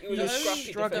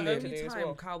struggling. The only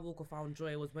time Kyle Walker found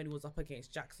joy was when he was up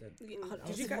against Jackson.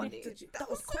 That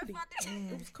was comedy.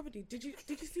 It was comedy. Did you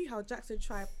see how Jackson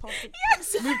tried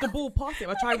move the ball past him?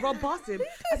 I tried run past him.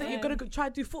 I said, you're gonna try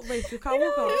and do foot race with Kyle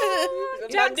Walker.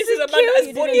 This is a man that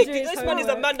is body. This one is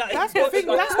a man that is. That's the thing.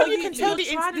 That's how you can tell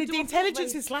the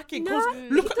intelligence is lacking. Because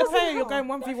look at the player you're going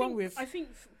 1v1 with. I think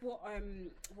what I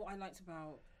liked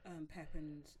about Pep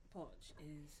and Poch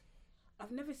is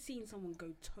I've never seen someone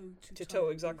go toe to toe.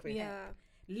 Exactly. Yeah.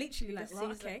 Literally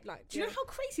okay. Do you know how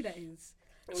crazy that is?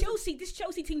 This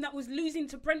Chelsea team that was losing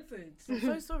to Brentford. I'm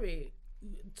so sorry.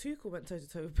 Tuchel went toe to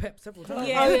toe with Pep several times.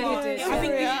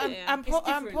 And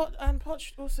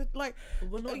Poch also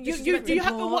you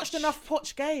haven't watched enough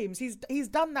Poch games. He's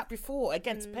done that before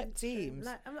against Pep teams.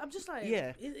 I'm just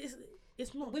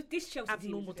it's not with this Chelsea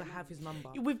abnormal to have his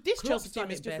number. With this Chelsea team,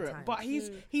 it's different. But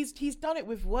he's done it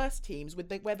with worse teams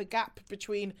where the gap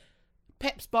between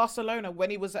Pep's Barcelona when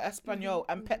he was at Espanyol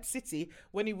and Pep City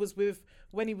when he was with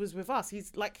us.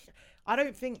 He's I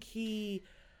don't think he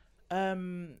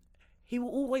will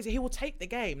take the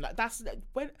game. That's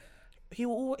when he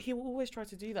will always try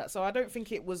to do that. So I don't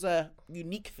think it was a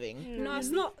unique thing. No, it's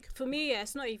not for me.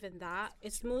 It's not even that.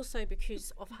 It's more so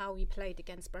because of how we played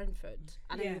against Brentford,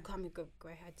 and then you come and go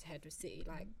head to head with City.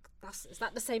 Is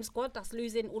that the same squad that's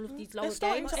losing all of these lower games? They're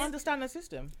starting to understand the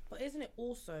system. But isn't it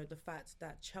also the fact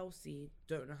that Chelsea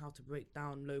don't know how to break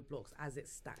down low blocks as it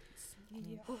stands?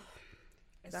 Yeah.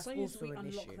 That's so also we an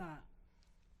unlock issue. That.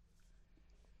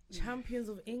 Champions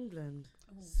of England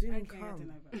soon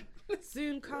come.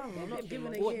 Soon come. I'm not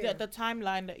giving a year. The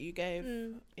timeline that you gave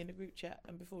in the group chat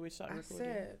and before we started recording.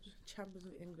 I said Champions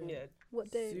of England. Yeah. What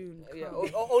day? Soon come. Yeah.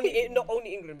 Not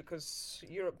only England, because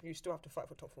Europe you still have to fight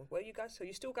for top 4. Where are you guys? So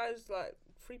you still guys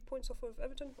 3 points off of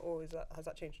Everton, or has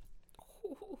that changed?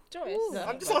 Joyce.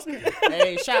 I'm just asking.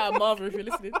 Hey, shout out Marvin if you're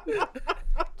listening. Do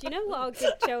you know what I'll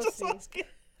give Chelsea?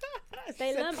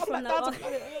 They learned from the.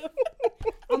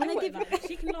 I'm gonna give you.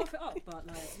 She can laugh it up, but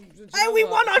hey, we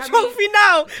won our trophy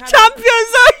now,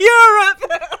 champions of Europe.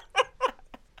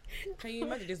 Can you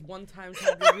imagine this one-time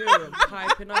champion of Europe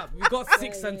hyping up? We got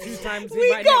 6 and 2 times. We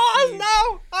got us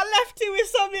now. I left you with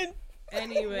something.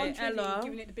 Anyway, Ella,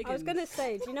 I was gonna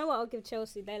say, do you know what I'll give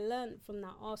Chelsea? They learned from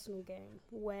that Arsenal game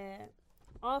where,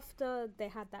 after they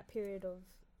had that period of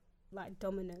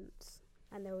dominance.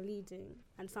 And they were leading,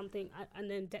 and then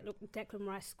Declan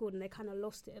Rice scored, and they kind of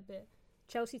lost it a bit.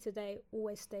 Chelsea today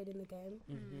always stayed in the game,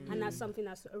 and that's something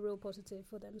that's a real positive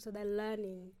for them. So they're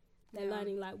learning They're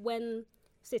learning. Like when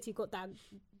City got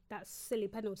that silly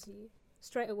penalty,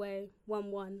 straight away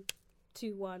 1-1,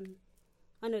 2-1.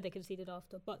 I know they conceded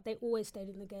after, but they always stayed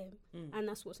in the game, and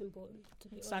that's what's important. To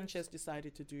be Sanchez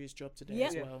decided to do his job today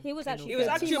as well. He was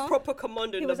actually a proper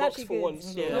commander in the box for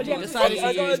once. Yeah, he decided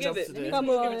to do his job today. Come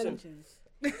on.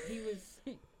 He was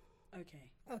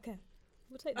okay. Okay,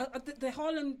 we'll take that. The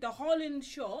Haaland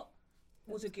shot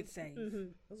was a good save. That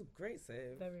was a great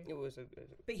save. It was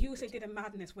but he also did a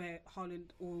madness where Haaland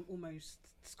almost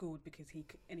scored because he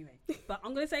could, anyway. But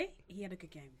I'm gonna say he had a good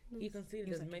game. He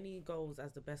conceded as many goals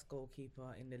as the best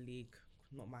goalkeeper in the league.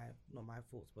 Not my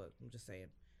thoughts, but I'm just saying.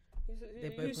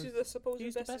 Who's the supposed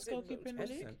best goalkeeper in the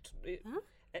league?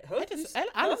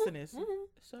 Allison is.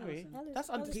 Sorry, that's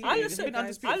undisputed. Allison, It's been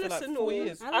undisputed for like 4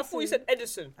 years. I thought you said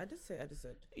Edison. I did say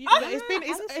Edison.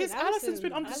 Allison's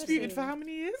been undisputed for how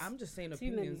many years? I'm just saying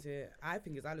opinions here. I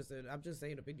think it's Allison. I'm just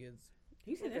saying opinions.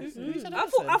 He said Edison. I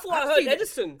thought I heard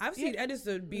Edison. I've seen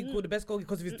Edison being called the best goalkeeper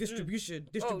because of his distribution.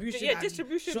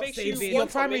 Distribution makes you saving. Your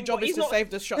primary job is to save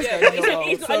the shots.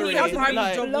 Your primary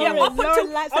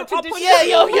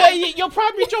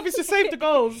job is to save the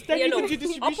goals. Then you can do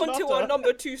distribution up until after. our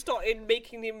number 2 started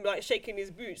making him like shaking his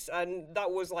boots, and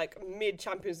that was like mid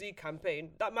Champions League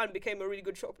campaign. That man became a really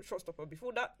good shot stopper.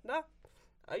 Before that,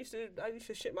 I used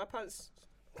to shit my pants.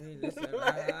 Hey, listen,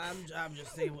 I'm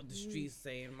just saying what the streets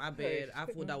saying. My bad. I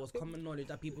thought that was common knowledge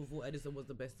that people thought Edison was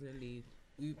the best in the league.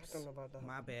 Oops,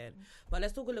 my bad. But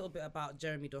let's talk a little bit about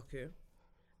Jeremy Doku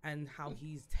and how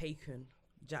he's taken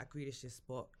Jack Grealish's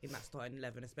spot in that starting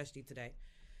 11, especially today.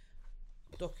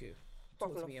 Doku,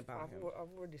 talk to me about him. I've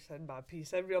already said my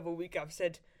piece. Every other week I've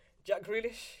said, Jack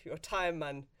Grealish, your time,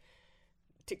 man.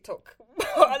 TikTok.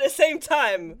 At the same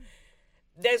time,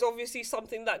 there's obviously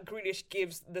something that Grealish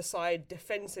gives the side,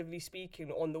 defensively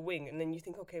speaking, on the wing. And then you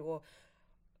think, okay, well,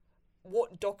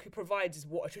 what Doku provides is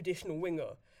what a traditional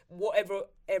winger, whatever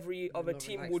every other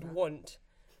team would want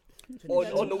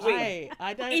on the wing.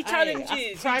 He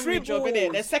challenges, primary job,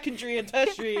 innit? There's secondary and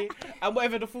tertiary and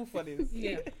whatever the fourth one is.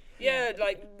 Yeah,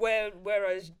 like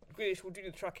whereas Grealish will do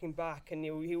the tracking back and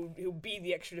he'll be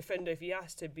the extra defender if he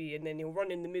has to be, and then he'll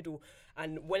run in the middle.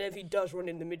 And whenever he does run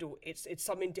in the middle, it's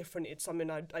something different. It's something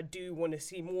I do want to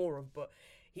see more of. But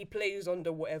he plays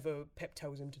under whatever Pep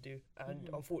tells him to do, and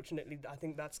unfortunately, I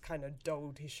think that's kind of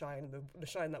dulled his shine, the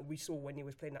shine that we saw when he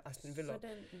was playing at Aston Villa. So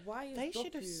then, why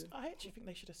is I actually think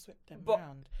they should have swept them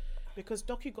round, because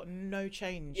Doku got no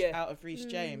change out of Reece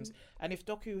James, and if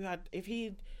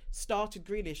he started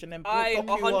Grealish and then brought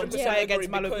Doku on to play against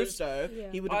Malo Gusto,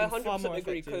 he would have been far more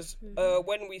effective. Because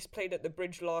when we played at the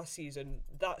Bridge last season,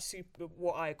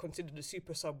 what I considered a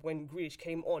super sub when Grealish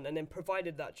came on and then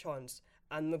provided that chance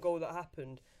and the goal that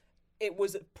happened, it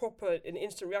was an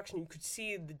instant reaction. You could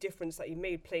see the difference that he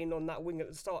made playing on that wing at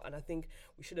the start, and I think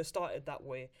we should have started that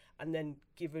way and then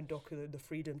given Doku the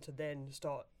freedom to then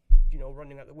start,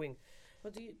 running at the wing.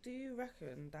 But do you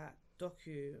reckon that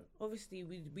Doku, obviously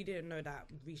we didn't know that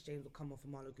Reece James would come off of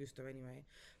Malo Gusto anyway,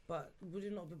 but would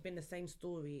it not have been the same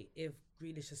story if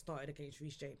Grealish had started against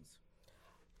Reece James?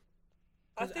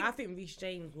 I think Reece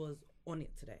James was on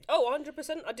it today. Oh,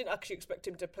 100%. I didn't actually expect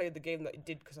him to play the game that he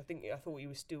did, because I thought he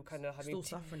was still kind of having...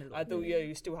 suffering a little I thought, he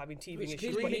was still having teething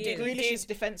issues. But Grealish's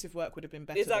defensive work would have been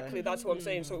better. Exactly, that's what I'm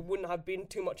saying. So it wouldn't have been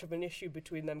too much of an issue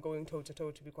between them going toe-to-toe,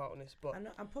 to be quite honest. But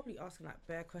I'm probably asking that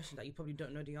bare question that you probably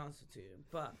don't know the answer to,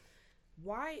 but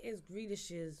why is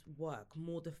Grealish's work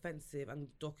more defensive and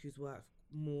Doku's work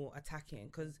more attacking?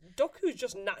 Because Doku's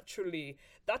just naturally,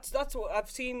 that's what I've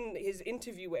seen his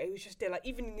interview where he was just there, like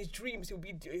even in his dreams he'll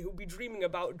be dreaming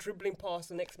about dribbling past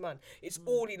the next man. It's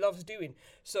all he loves doing.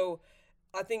 So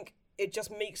I think it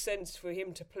just makes sense for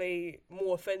him to play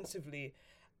more offensively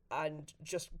and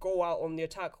just go out on the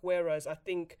attack, whereas I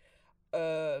think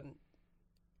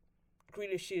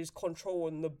Grealish's control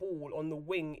on the ball on the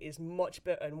wing is much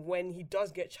better, and when he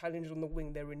does get challenged on the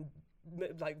wing, they're in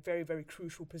like very, very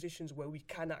crucial positions where we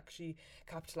can actually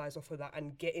capitalise off of that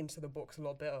and get into the box a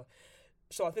lot better.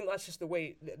 So I think that's just the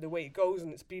way it goes,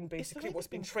 and it's been basically what's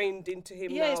been trained into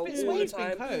him now all the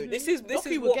time. This is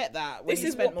will get that when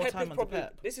he spent more time on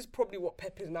Pep. This is probably what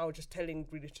Pep is now just telling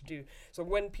Grealish to do. So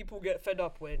when people get fed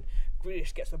up when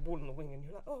Grealish gets the ball on the wing and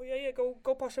you're like, oh yeah,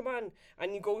 go past your man,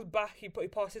 and he goes back, he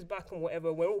passes back and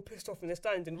whatever, we're all pissed off in the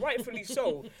stands, and rightfully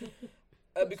so.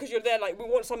 Because you're there like, we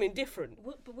want something different.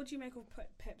 But what do you make of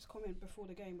Pep's comment before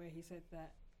the game where he said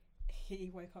that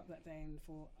he woke up that day and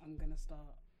thought, I'm going to start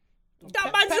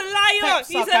That man's a liar.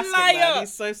 He's a sarcastic, man. liar.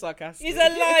 He's so sarcastic. He's a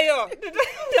liar.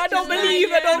 I don't believe.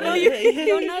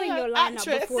 You're knowing your lineup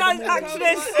before the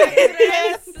Actress.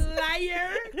 Liar.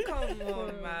 Come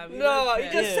on, man. No, he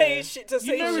just saying shit to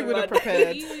say know he shit, would have man.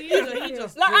 prepared. He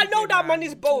just Like, I know drinking, that man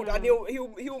is bold, Yeah. and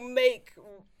he'll make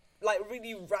like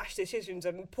really rash decisions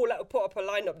and put up a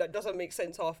lineup that doesn't make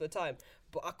sense half the time.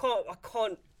 But I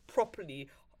can't properly,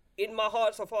 in my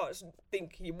heart of hearts,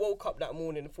 think he woke up that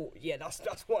morning and thought, yeah, that's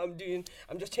what I'm doing.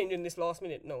 I'm just changing this last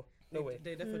minute. No way.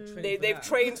 They've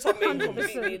trained something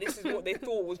completely. This is what they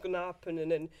thought was gonna happen,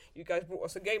 and then you guys brought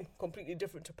us a game completely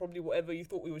different to probably whatever you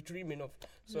thought we was dreaming of.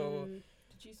 So.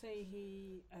 Did you say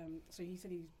he? So he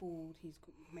said he's bored. He's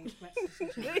made correct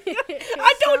decisions.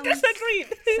 I don't disagree.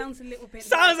 Sounds a little bit.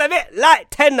 Sounds a bit like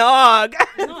Ten Hag.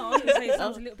 No, I was gonna say it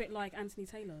sounds a little bit like Anthony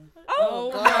Taylor.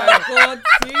 Oh my God!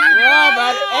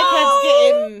 Man,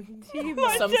 Egghead's getting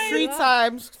some free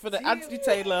times for the Anthony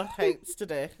Taylor hates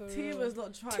today. Tima's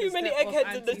not trying. Too to many step off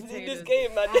eggheads in Anthony this Taylor's-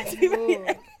 game, man. There's too many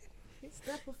eggheads.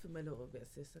 Step off him a little bit,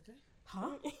 sis. Okay.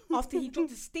 Huh? After he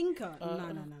dropped a stinker?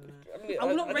 No. I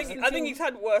will not rest think until- he's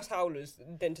had worse howlers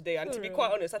than today. And to be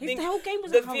quite honest, I think the whole game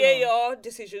was the a howler. VAR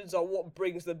decisions are what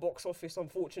brings the box office.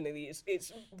 Unfortunately,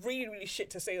 it's really, really shit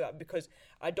to say that, because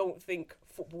I don't think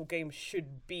football games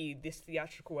should be this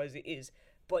theatrical as it is.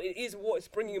 But it is what's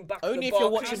bringing back. Only the if you're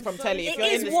Barclays. watching from telly. If It you're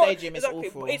is in the what- stadium, it's exactly,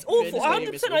 awful. It's If you're in awful. the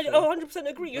stadium, it's 100%. I awful. 100%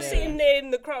 agree. You're sitting there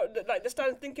in the crowd, like the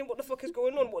stand, thinking, "What the fuck is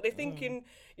going on? What they're thinking?"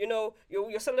 You know,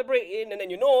 you're celebrating, and then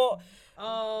you're not.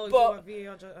 Oh, But- okay.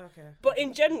 But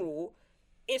in general,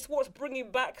 it's what's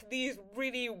bringing back these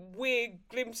really weird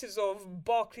glimpses of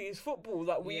Barclays football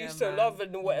that we used to love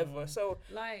and whatever. So,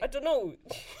 Like, I don't know.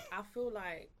 I feel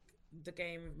like the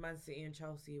game of Man City and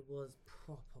Chelsea was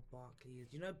proper Barclays.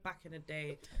 You know, back in the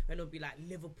day when it would be like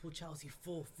Liverpool, Chelsea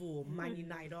 4-4, Man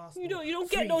United, Arsenal. You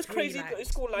don't get those 3-3, crazy like,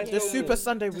 scorelines. The no Super more.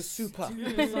 Sunday was super.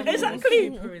 Exactly.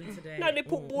 Super in today. Now they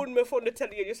put Bournemouth on the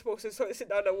telly and you're supposed to sit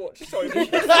down and watch. Sorry,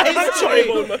 It's sorry,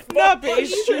 true. Bournemouth. No, but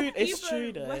it's true. Even It's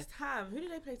true though. West Ham, who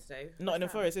did they play today? Nottingham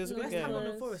Forest. It was a good West game. Ham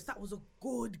Nottingham Forest. That was a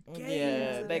good game.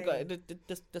 Yeah, they today.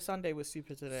 got the Sunday was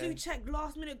super today. Suchek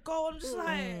last minute goal. I'm just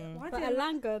like, why But did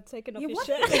Alanga taking off his what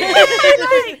shirt.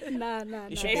 the- Nah.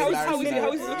 You should Hey, be how is embarrassed he for looking?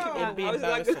 that. You'd be How is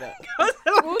embarrassed Lango- for that.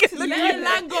 Let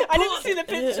Lango I didn't cook. see the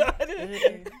picture.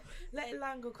 Let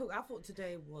Lango cook. I thought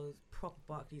today was proper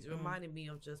Barclays. It reminded me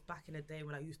of just back in the day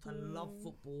when I used to love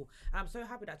football. And I'm so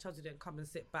happy that Chelsea didn't come and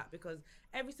sit back, because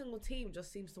every single team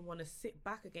just seems to want to sit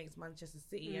back against Manchester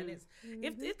City. And it's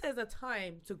if there's a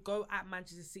time to go at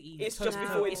Manchester City, It's just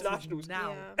before internationals.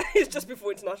 now. It's just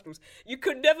before internationals. You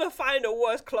could never find a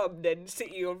worse club than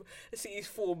City's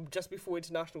form just before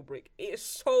international break. It's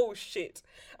so shit,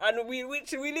 and we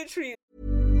literally.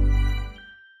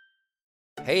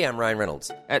 Hey, I'm Ryan Reynolds.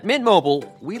 At Mint Mobile,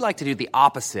 we like to do the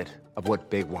opposite of what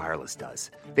Big Wireless does.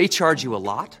 They charge you a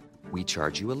lot, we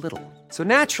charge you a little. So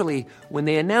naturally, when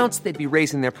they announced they'd be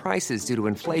raising their prices due to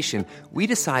inflation, we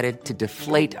decided to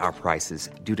deflate our prices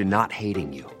due to not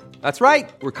hating you. That's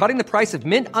right. We're cutting the price of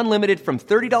Mint Unlimited from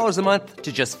 $30 a month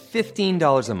to just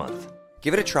 $15 a month.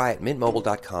 Give it a try at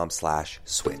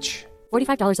mintmobile.com/switch.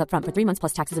 $45 up front for 3 months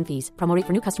plus taxes and fees. Promo rate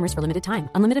for new customers for limited time.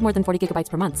 Unlimited more than 40 gigabytes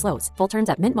per month. Slows full terms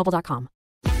at mintmobile.com.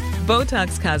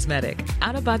 Botox Cosmetic,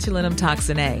 out of botulinum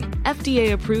toxin A,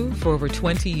 FDA approved for over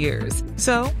 20 years.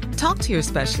 So, talk to your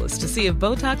specialist to see if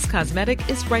Botox Cosmetic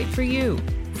is right for you.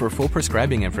 For full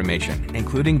prescribing information,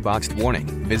 including boxed warning,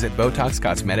 visit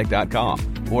BotoxCosmetic.com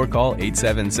or call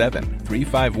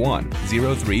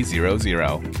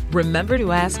 877-351-0300. Remember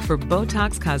to ask for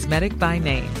Botox Cosmetic by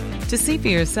name. To see for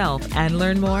yourself and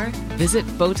learn more, visit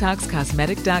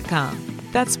BotoxCosmetic.com.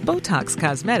 That's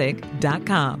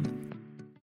BotoxCosmetic.com.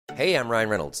 Hey, I'm Ryan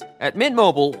Reynolds. At Mint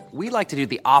Mobile, we like to do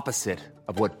the opposite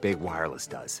of what Big Wireless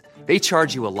does. They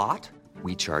charge you a lot,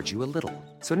 we charge you a little.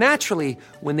 So naturally,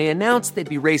 when they announced they'd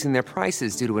be raising their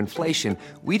prices due to inflation,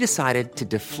 we decided to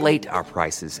deflate our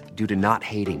prices due to not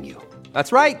hating you.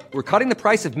 That's right. We're cutting the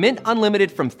price of Mint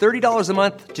Unlimited from $30 a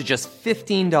month to just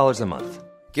 $15 a month.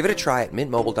 Give it a try at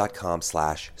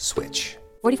mintmobile.com/switch.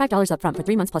 $45 up front for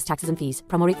 3 months plus taxes and fees.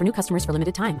 Promo rate for new customers for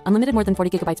limited time. Unlimited more than 40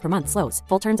 gigabytes per month. Slows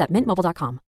full terms at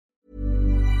mintmobile.com.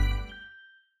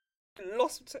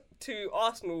 Lost to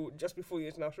Arsenal just before the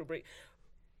international break.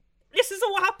 This is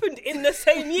all happened in the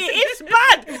same year. It's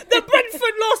bad. The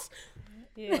Brentford loss.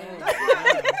 Yeah.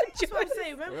 That's what I'm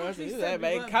saying. Remember what we said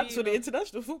we weren't Cancel the being-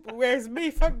 international football. Where's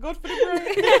me? Thank God for the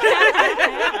break.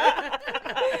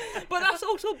 But that's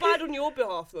also bad on your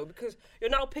behalf, though, because you're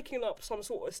now picking up some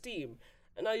sort of steam.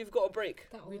 and now you've got a break.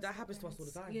 That happens to us all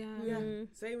the time. Yeah.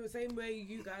 Same way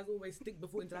you guys always stick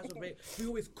before international break. We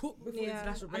always cook before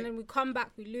international break. And then we come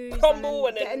back, we lose, Crumble,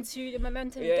 and then get into the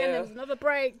momentum again. There's another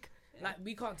break. Like,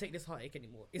 we can't take this heartache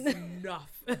anymore. It's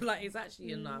enough. Like, it's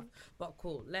actually enough. But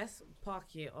cool. Let's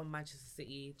park it on Manchester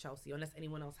City, Chelsea, unless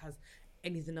anyone else has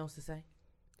anything else to say.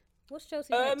 What's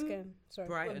Chelsea next game? Sorry.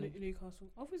 Brighton.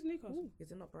 Newcastle. Oh, it's Newcastle.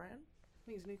 Is it not Brighton? I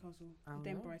think it's Newcastle.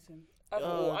 Then know. Brighton.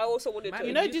 I also wanted to.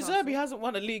 You know, De Zerbi hasn't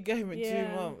won a league game in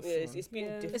 2 months. Yeah, it's been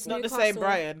difficult. It's not the same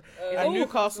Brighton. And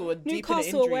Newcastle are deep in the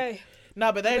injury. Away.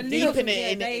 No, but they're deep in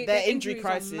it in their their injury injuries are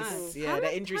crisis. mad. Yeah,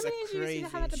 their injuries are crazy.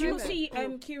 Did you see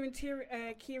Kieran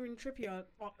Trippier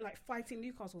like fighting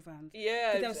Newcastle fans?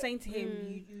 Yeah, they were saying to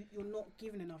him, "You're not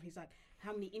giving enough." He's like,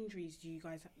 "How many injuries do you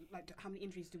guys how many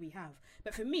injuries do we have?"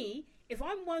 But for me, if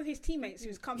I'm one of his teammates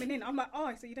who's coming in, I'm like,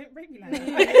 "Oh, so you don't rate me like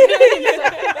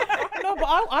that." No, but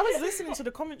I was listening to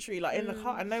the commentary like in the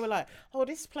car, and they were like, "Oh,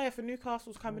 this player for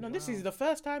Newcastle's coming on. This is the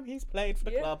first time he's played for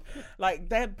the club." Like,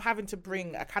 they're having to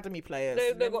bring academy players.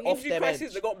 They've got off injury their crisis.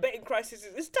 bench. They've got betting crisis.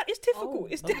 It's difficult.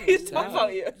 It's tough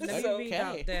out here. Let me read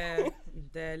out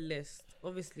their list.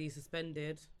 Obviously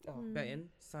suspended betting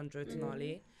Sandro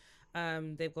Tonali.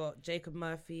 They've got Jacob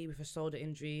Murphy with a shoulder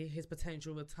injury. His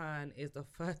potential return is the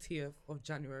 30th of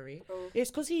January.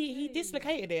 It's because he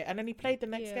dislocated it and then he played the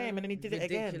next game and then he did it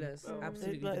again. Ridiculous.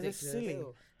 Absolutely ridiculous. Silly.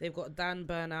 They've got Dan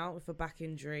Burnout with a back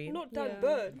injury. Not Dan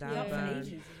Burn. Dan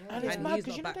Burn. And it's mad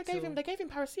because you know they gave him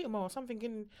paracetamol or something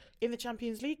in the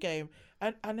Champions League game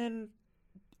and then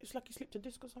it's like he slipped a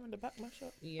disc or something in the back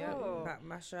mashup. Yeah, back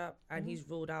mashup, and he's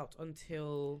ruled out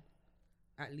until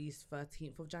at least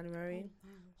 13th of January.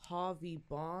 Harvey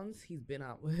Barnes, he's been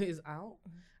out, is out,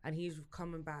 and he's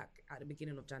coming back at the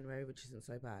beginning of January, which isn't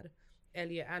so bad.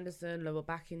 Elliot Anderson, lower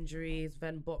back injuries.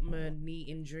 Van Botman, knee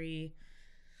injury.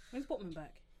 When's Botman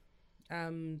back?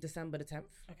 December the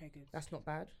 10th. Okay, good. That's not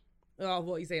bad. Oh,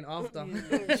 what are you saying after?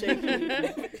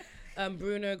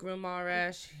 Bruno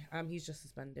Guimaraes, he's just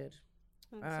suspended.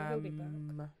 So he'll be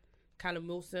back. Callum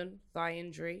Wilson, thigh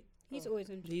injury. He's always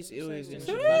injured. He's always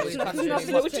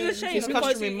Which is a shame He's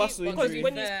customary muscle because injury.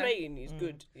 when he's playing, he's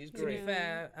good. He's To be great.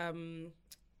 fair,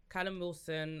 Callum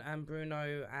Wilson and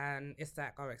Bruno and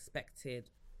Isak are expected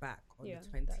back on the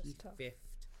 25th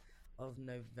of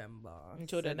November.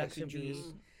 Until their next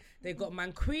injuries. They've got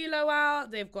Manquillo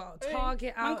out. They've got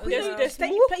Target out.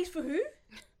 Manquillo plays for who?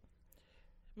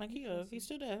 Manquillo, he's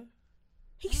still there.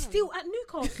 He's still at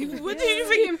Newcastle. Where do you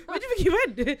think he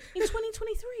went? In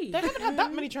 2023. They haven't had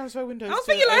that many transfer windows. I was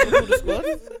thinking overhaul the squad.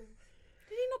 Did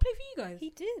he not play for you guys? He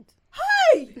did.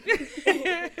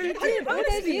 Hey! All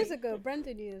those years ago,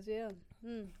 Brendan years, yeah.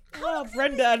 Oh,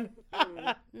 Brendan. How long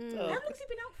has he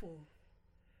been out for?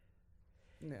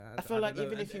 Yeah, I feel like don't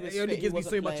even know. if he was it only fit, gives he me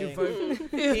so wasn't much playing.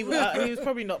 info. he was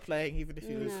probably not playing even if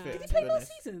he was fit. Did he play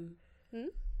last season?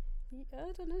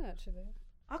 I don't know actually.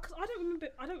 Cause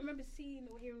I don't remember seeing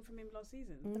or hearing from him last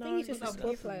season. I think he's just a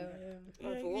squad player.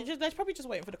 Yeah. They're probably just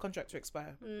waiting for the contract to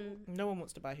expire. No one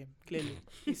wants to buy him. Clearly,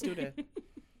 he's still there.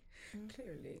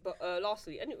 Clearly. But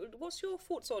lastly, what's your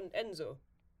thoughts on Enzo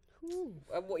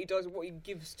and what he does, what he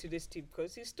gives to this team?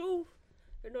 Because he's still,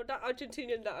 that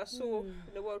Argentinian that I saw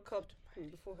in the World Cup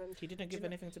beforehand. He didn't give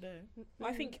anything today.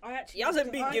 I think I actually. He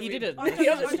hasn't been giving. He didn't.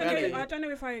 I don't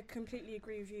know if I completely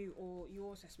agree with you or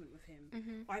your assessment with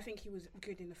him. I think he was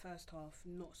good in the first half,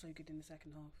 not so good in the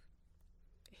second half.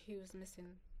 He was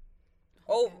missing.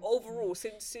 Overall,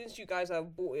 since you guys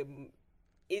have bought him,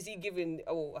 is he giving?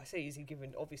 Oh, I say is he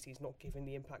giving? Obviously, he's not giving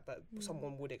the impact that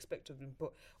someone would expect of him.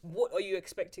 But what are you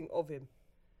expecting of him?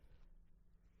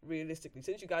 Realistically,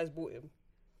 since you guys bought him.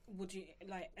 Would you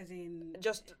as in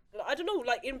just I don't know,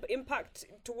 impact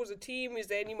towards the team? Is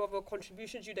there any other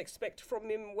contributions you'd expect from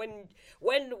him?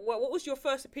 What was your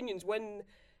first opinions when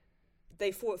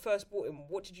they first bought him?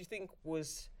 What did you think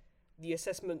was the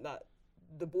assessment that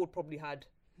the board probably had?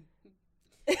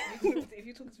 If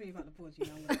you talk to me about the board, you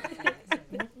know what I'm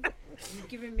saying. You've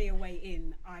given me a way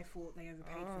in. I thought they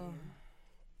overpaid for him.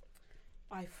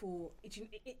 I thought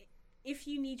if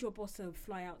you need your boss to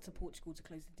fly out to Portugal to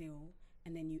close the deal,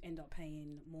 and then you end up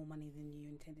paying more money than you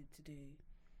intended to do.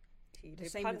 They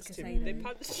same with pantsed him. Caicedo. They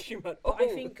pantsed him. But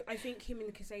I think him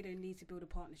and Caicedo need to build a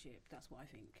partnership. That's what I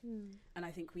think, and I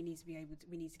think we need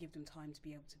to give them time to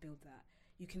be able to build that.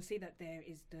 You can see that there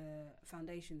is the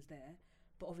foundations there,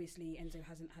 but obviously Enzo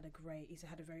he's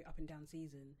had a very up and down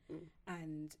season,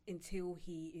 and until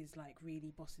he is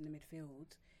really bossing the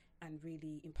midfield and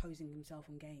really imposing himself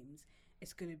on games,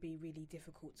 it's going to be really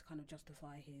difficult to kind of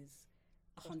justify his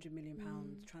 £100 million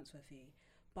transfer fee.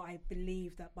 But I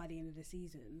believe that by the end of the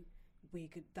season,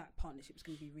 that partnership's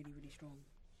going to be really, really strong.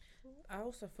 I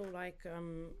also feel like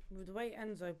with the way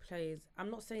Enzo plays,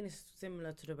 I'm not saying it's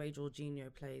similar to the way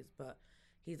Jorginho plays, but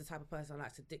he's the type of person that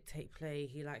likes to dictate play.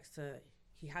 He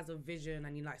has a vision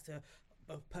and he likes to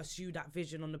pursue that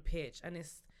vision on the pitch. And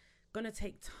it's going to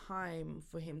take time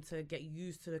for him to get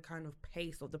used to the kind of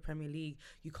pace of the Premier League.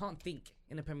 You can't think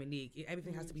in the Premier League.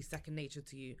 Everything has to be second nature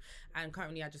to you. And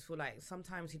currently I just feel like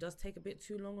sometimes he does take a bit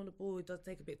too long on the ball. It does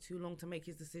take a bit too long to make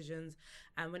his decisions.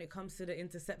 And when it comes to the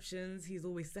interceptions, he's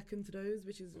always second to those,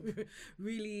 which is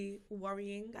really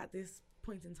worrying at this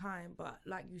point in time. But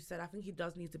like you said, I think he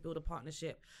does need to build a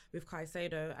partnership with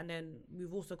Caicedo, and then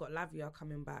we've also got Lavia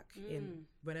coming back in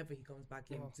whenever he comes back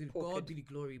in. God be the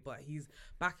glory, but he's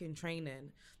back in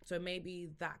training, so maybe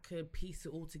that could piece it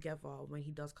all together when he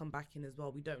does come back in as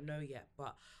well. We don't know yet,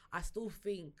 but I still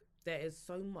think there is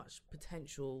so much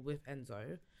potential with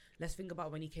Enzo. Let's think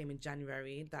about when he came in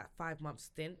January, that 5-month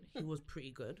stint. He was pretty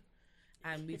good,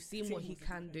 and we've seen what he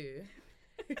can do.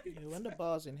 Yeah, when the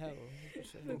bar's in hell.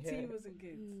 The team wasn't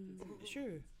good.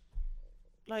 Sure.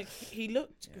 Like, he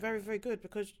looked very, very good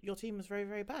because your team was very,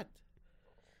 very bad.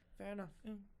 Fair enough.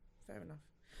 Fair enough.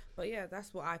 But yeah,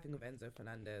 that's what I think of Enzo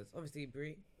Fernandez. Obviously,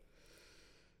 Brie.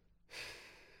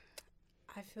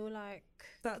 I feel like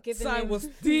that sign was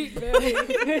deep.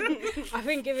 I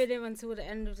think giving him until the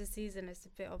end of the season is a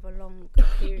bit of a long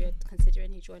period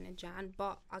considering he joined in Jan.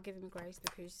 But I'll give him grace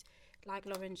because, like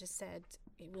Lauren just said,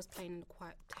 it was playing in a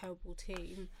quite terrible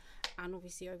team, and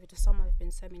obviously over the summer there've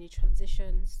been so many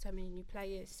transitions, so many new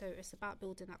players, so it's about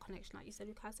building that connection, like you said,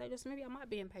 Lucas. So just maybe I might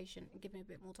be impatient and give him a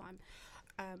bit more time,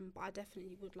 but I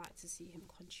definitely would like to see him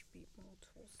contribute more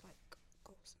towards like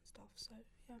goals and stuff. So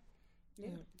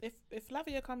yeah. If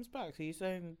Lavia comes back, are you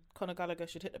saying Conor Gallagher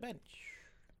should hit the bench?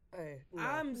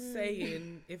 I'm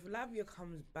saying if Lavia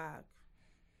comes back,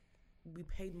 we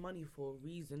paid money for a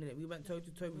reason, innit? We went toe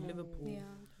to toe with Liverpool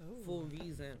for a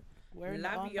reason.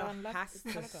 Lavia has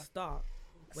to start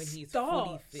when he's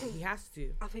fully fit. He has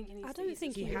to. I think he needs I don't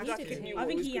think he has has to. to. I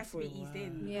think he has to be eased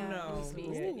in. Yeah. No.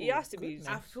 He has to be.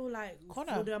 I feel like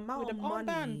Connor, for the amount of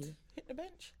money, hit the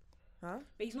bench. huh?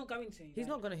 But he's not going to. He's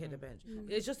not gonna hit the bench.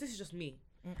 This is just me.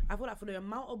 I feel like for the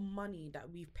amount of money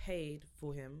that we've paid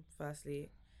for him,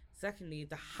 firstly, secondly,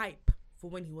 the hype for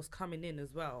when he was coming in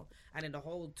as well, and then the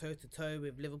whole toe to toe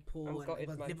with Liverpool, and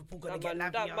was Liverpool gonna get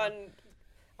Lavia? That man,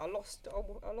 I lost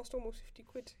almost 50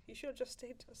 quid. He should have just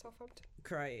stayed at Southampton.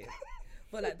 Crying.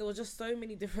 But like there was just so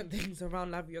many different things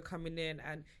around Lavia coming in,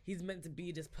 and he's meant to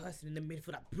be this person in the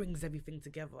midfield that brings everything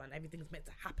together, and everything's meant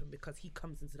to happen because he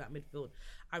comes into that midfield.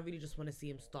 I really just want to see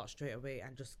him start straight away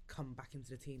and just come back into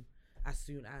the team as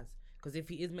soon as. Because if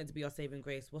he is meant to be our saving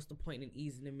grace, what's the point in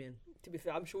easing him in? To be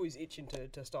fair, I'm sure he's itching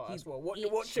to start He's as well.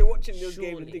 Watching those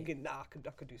games and thinking, nah, I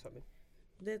could do something.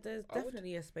 There's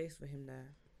definitely a space for him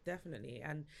there. Definitely.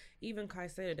 And even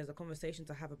Caicedo, there's a conversation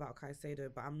to have about Caicedo,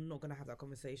 but I'm not going to have that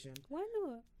conversation. Why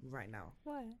not? Right now.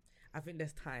 Why? I think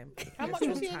there's time. How much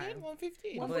was he again?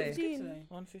 115? 115.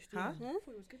 115. Huh? I thought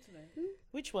it was good today.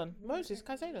 Which one? Moses,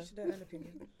 Caicedo? She don't have an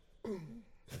opinion.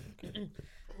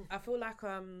 I feel like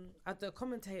the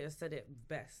commentator said it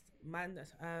best.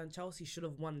 Chelsea should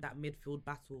have won that midfield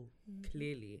battle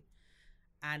clearly,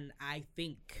 and I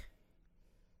think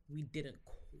we didn't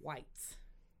quite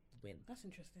win. That's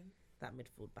interesting. That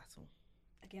midfield battle.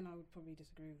 Again, I would probably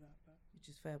disagree with that, but Which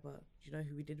is fair, but do you know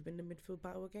who we did win the midfield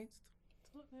battle against?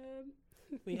 Tottenham.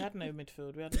 We had no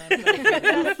midfield. We had 9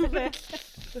 players.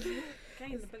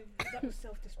 Again, but that was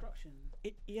self-destruction.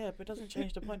 Yeah, but it doesn't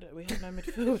change the point that we had no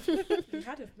midfield. We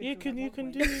had a midfield you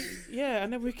can do. Yeah,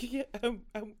 and then we could get. And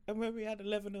when we had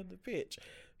 11 on the pitch,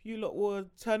 you lot were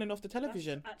turning off the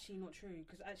television. That's actually not true,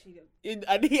 because actually...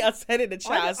 And he had said in the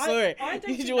chat, I saw it.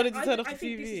 You wanted to turn off the TV. I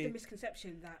think this is the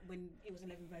misconception that when it was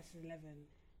 11 versus 11,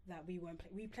 that we weren't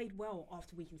we played well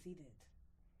after we conceded.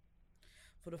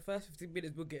 For the first 15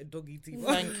 minutes, we'll get a doggy team.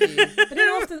 Thank you. But then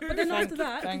after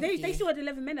that, they still had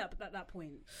 11 men up at that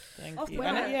point. Thank after you.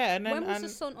 That, When was the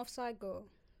Son offside goal?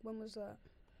 When was that?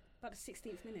 About the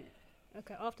 16th minute.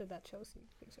 Okay, after that, Chelsea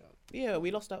picks it up. Yeah,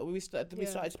 we lost that. We started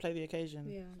to play the occasion.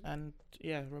 Yeah. And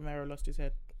Romero lost his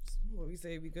head. What we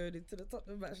say, we going into the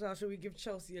Tottenham match now. Should we give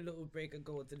Chelsea a little break and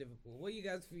go on to Liverpool? What are you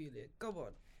guys feeling? Come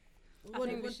on. I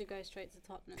think we should go straight to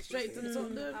Tottenham. Straight to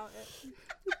Tottenham?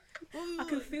 I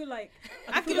can feel like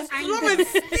I can feel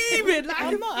steaming. Like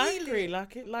I'm not angry.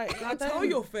 I tell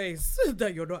your face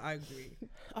that you're not angry.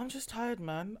 I'm just tired,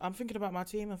 man. I'm thinking about my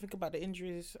team. I'm thinking about the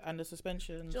injuries and the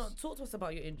suspensions. John, talk to us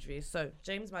about your injuries. So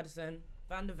James Maddison,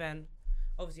 Van der Ven,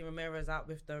 obviously Romero's out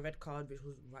with the red card, which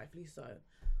was rightfully so.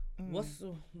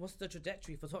 What's the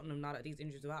trajectory for Tottenham now that these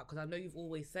injuries are out? Because I know you've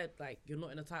always said like you're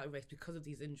not in a title race because of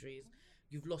these injuries.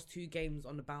 You've lost 2 games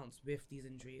on the bounce with these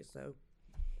injuries, so.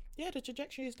 Yeah, the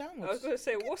trajectory is downwards. I was going to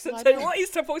say, what is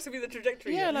supposed to be the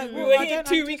trajectory? Yeah, like, we were here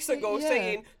 2 weeks ago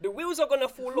saying the wheels are going to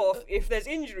fall off if there's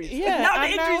injuries. Yeah, now the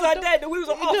injuries are there, the wheels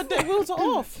are off. The wheels are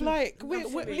off. Like, we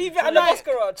leave it at the bus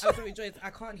garage. I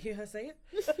can't hear her say it.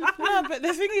 No, but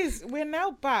the thing is, we're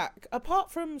now back.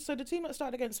 Apart from, so the team that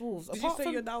started against Wolves. Did you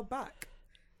say you're now back?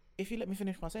 If you let me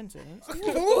finish my sentence. Wow.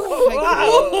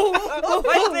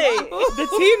 The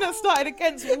team that started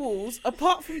against Wolves,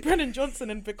 apart from Brennan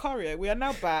Johnson and Vicario, we are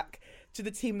now back to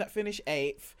the team that finished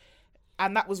 8th,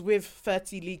 and that was with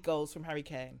 30 league goals from Harry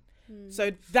Kane.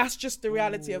 So that's just the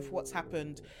reality of what's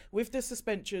happened. With the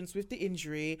suspensions, with the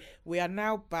injury, we are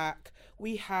now back.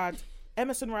 We had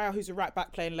Emerson Royal, who's a right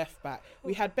back, playing left back.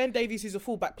 We had Ben Davies, who's a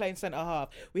full back, playing centre half.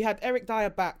 We had Eric Dyer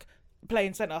back,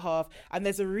 playing centre half, and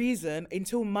there's a reason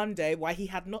until Monday why he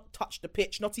had not touched the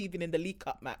pitch, not even in the League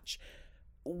Cup match.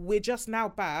 We're just now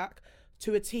back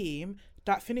to a team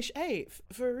that finished 8th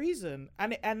for a reason,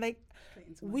 and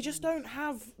we just don't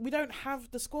have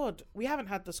the squad. We haven't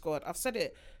had the squad. I've said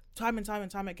it time and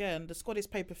time again. The squad is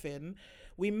paper thin.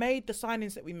 We made the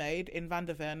signings that we made in Van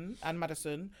der Ven and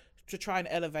Maddison to try and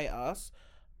elevate us.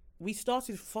 We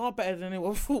started far better than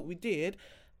I thought we did,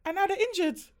 and now they're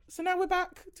injured. So now we're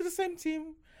back to the same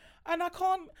team. And I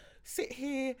can't sit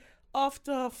here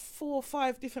after 4 or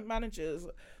 5 different managers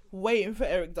waiting for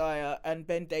Eric Dyer and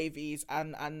Ben Davies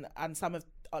and some of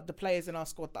the players in our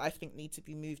squad that I think need to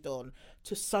be moved on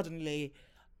to suddenly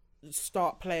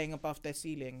start playing above their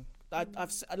ceiling.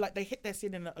 They hit their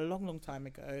ceiling a long time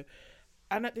ago.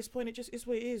 And at this point, it just is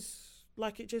what it is.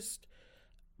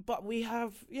 But we've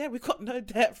got no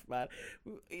depth, man.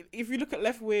 If you look at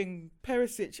left wing,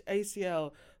 Perisic,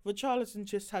 ACL, Richarlison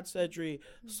just had surgery,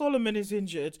 Solomon is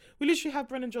injured. We literally have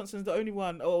Brennan Johnson, the only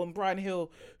one, and Brian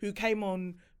Hill, who came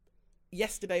on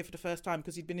yesterday for the first time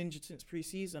because he'd been injured since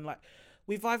pre-season. Like,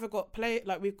 we've either got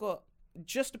we've got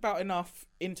just about enough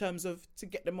in terms of to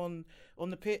get them on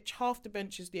the pitch. Half the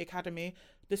bench is the academy.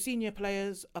 The senior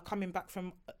players are coming back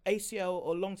from ACL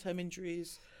or long-term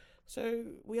injuries. So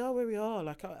we are where we are.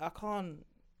 Like, I can't.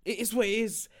 It is what it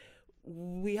is.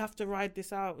 We have to ride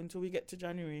this out until we get to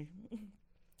January,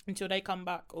 until they come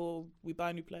back or we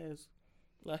buy new players.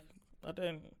 Like, I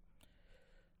don't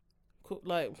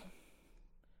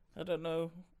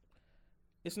know.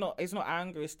 It's not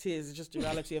anger. It's tears. It's just the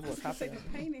reality of what's happening.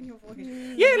 The pain in your voice.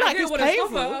 Yeah, like, it's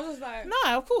painful. I was like,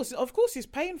 No, of course, it's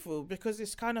painful because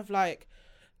it's kind of like.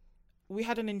 We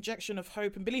had an injection of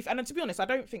hope and belief. And to be honest, I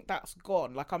don't think that's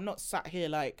gone. Like, I'm not sat here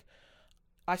like,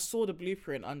 I saw the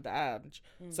blueprint under Ange.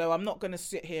 So I'm not going to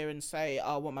sit here and say,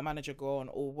 I want my manager gone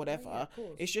or whatever.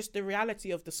 It's just the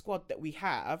reality of the squad that we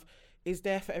have is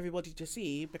there for everybody to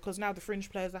see because now the fringe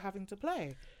players are having to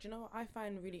play. Do you know what I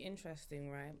find really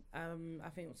interesting, right? I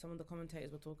think some of the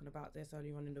commentators were talking about this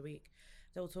earlier on in the week.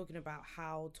 They were talking about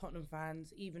how Tottenham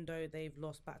fans, even though they've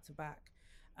lost back-to-back,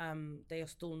 they are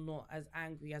still not as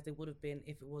angry as they would have been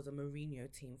if it was a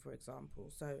Mourinho team, for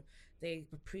example. So they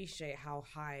appreciate how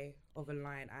high of a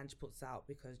line Ange puts out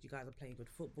because you guys are playing good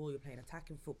football, you're playing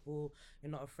attacking football,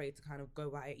 you're not afraid to kind of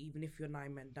go at it even if you're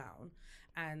 9 men down.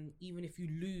 And even if you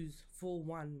lose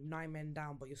 4-1, 9 men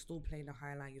down, but you're still playing a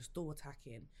high line, you're still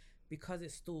attacking, because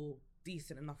it's still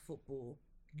decent enough football,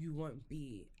 you won't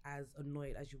be as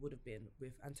annoyed as you would have been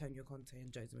with Antonio Conte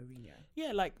and Jose Mourinho.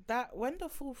 Yeah, like that, when the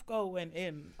 4th goal went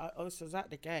in, I was at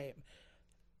the game,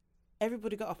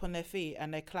 everybody got up on their feet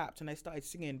and they clapped and they started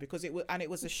singing because it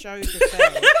was a show to say,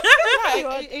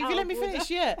 right, if you let me finish,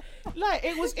 yeah. Like,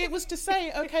 it was to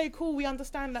say, okay, cool, we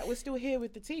understand that we're still here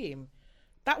with the team.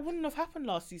 That wouldn't have happened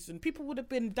last season. People would have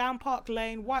been down Park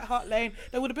Lane, White Hart Lane,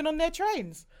 they would have been on their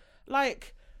trains.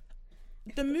 Like,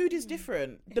 the mood is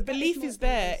different. The belief is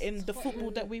there in the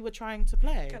football that we were trying to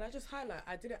play. Can I just highlight?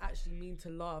 I didn't actually mean to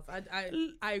laugh.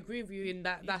 I agree with you in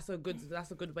that. That's a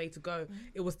good way to go.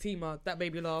 It was Tima that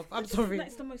made me laugh. I'm sorry.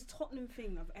 That's the most Tottenham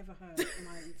thing I've ever heard in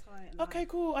my entire life. Okay,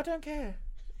 cool. I don't care.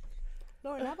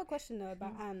 Lauren, I have a question though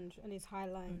about Ange and his high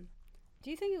line. Do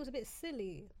you think it was a bit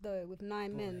silly though with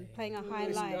 9 men playing a high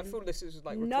line? I feel this is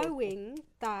like knowing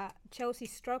that Chelsea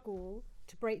struggle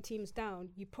to break teams down,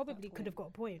 you probably could have got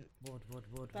a point.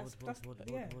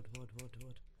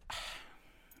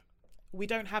 We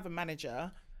don't have a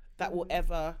manager that will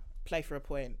ever play for a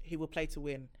point. He will play to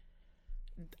win.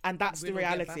 And that's the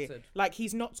reality. Like,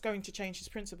 he's not going to change his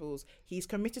principles. He's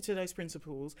committed to those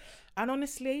principles. And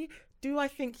honestly, do I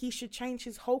think he should change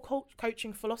his whole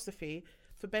coaching philosophy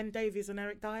for Ben Davies and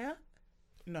Eric Dyer?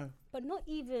 No. But not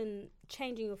even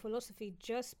changing your philosophy,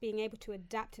 just being able to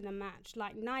adapt in a match.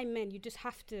 Like 9 men, you just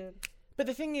have to. But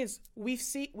the thing is, we've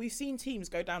seen teams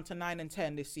go down to 9 and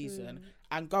 10 this season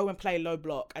and go and play low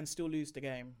block and still lose the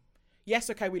game. Yes,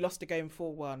 okay, we lost the game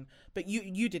 4-1, but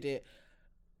you did it.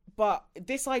 But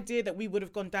this idea that we would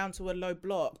have gone down to a low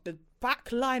block, the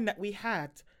back line that we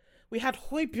had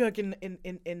Højbjerg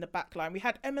in the back line. We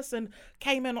had Emerson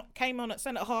came on at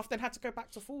centre half, then had to go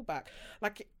back to fullback.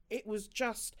 Like it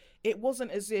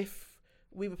wasn't as if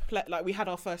we were like we had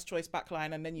our first choice back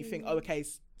line, and then you think, oh, okay,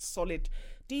 solid.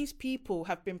 These people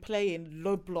have been playing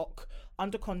low block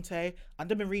under Conte,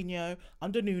 under Mourinho,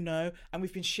 under Nuno, and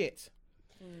we've been shit.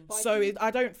 So I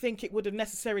don't think it would have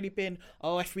necessarily been,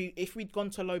 if we'd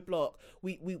gone to low block,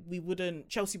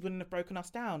 Chelsea wouldn't have broken us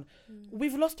down.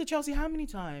 We've lost to Chelsea how many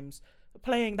times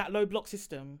playing that low block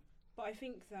system? But I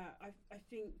think that I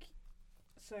think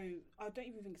so. I don't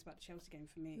even think it's about the Chelsea game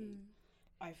for me.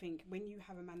 I think when you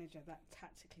have a manager that's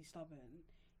tactically stubborn,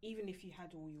 even if you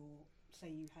had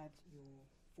you had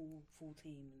your full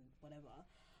team and whatever,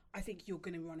 I think you're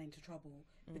going to run into trouble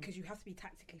because you have to be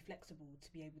tactically flexible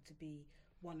to be able to be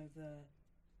one of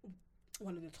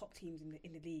the top teams in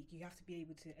the league. You have to be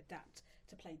able to adapt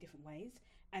to play different ways.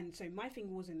 And so my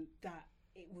thing wasn't that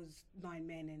it was 9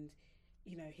 men and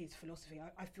his philosophy.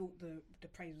 I thought the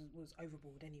praise was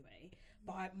overboard anyway.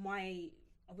 But I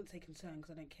wouldn't say concern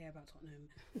because I don't care about Tottenham.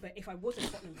 But if I was a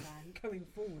Tottenham fan going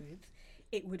forward,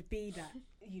 it would be that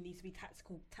you need to be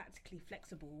tactically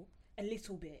flexible a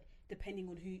little bit, depending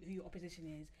on who your opposition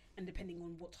is and depending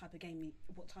on what type of game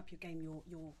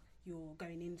you're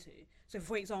going into. So,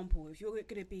 for example, if you're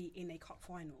going to be in a cup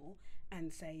final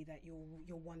and say that you're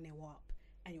 1-0 up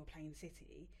and you're playing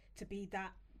City,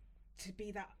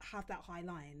 have that high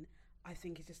line, I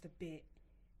think it's just a bit.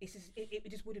 It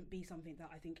just wouldn't be something that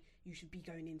I think you should be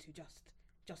going into just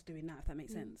doing that. If that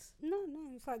makes sense. No,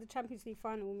 it's like the Champions League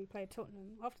final when we played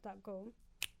Tottenham. After that goal,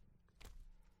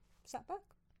 sat back.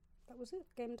 That was it.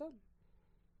 Game done.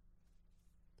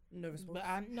 No response.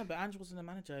 But Ange wasn't a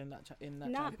manager in that.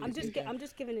 Nah, I'm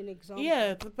just giving an example.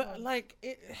 Yeah, but like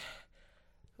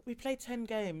we played 10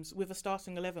 games with a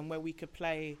starting 11 where we could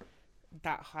play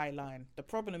that high line. The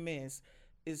problem is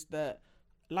that,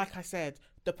 like I said,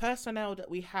 the personnel that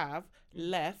we have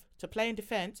left to play in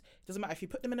defence, doesn't matter if you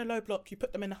put them in a low block, you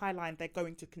put them in a high line, they're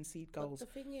going to concede goals.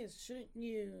 But the thing is, shouldn't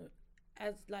you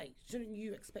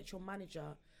expect your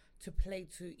manager to play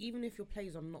to, even if your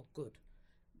players are not good,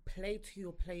 play to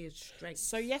your players' strengths?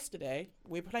 So yesterday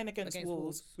we were playing against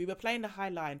Wolves. We were playing the high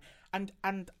line, and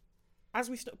as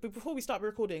before we started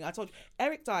recording, I told you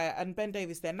Eric Dyer and Ben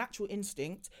Davies, their natural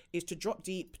instinct is to drop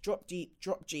deep,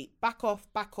 back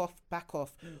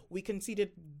off. We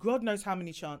conceded God knows how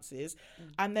many chances,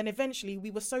 and then eventually we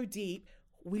were so deep.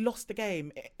 We lost the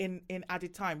game in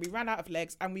added time. We ran out of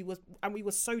legs and we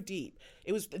were so deep.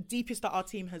 It was the deepest that our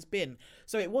team has been.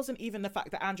 So it wasn't even the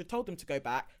fact that Andrew told them to go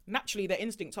back. Naturally, their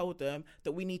instinct told them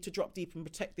that we need to drop deep and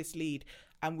protect this lead,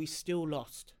 and we still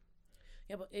lost.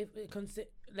 Yeah, but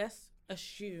let's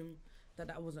assume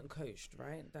that wasn't coached,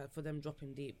 right? That for them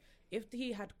dropping deep. If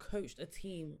he had coached a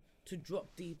team to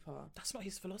drop deeper, that's not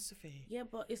his philosophy. Yeah,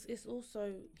 but it's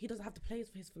also, he doesn't have the players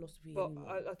for his philosophy. But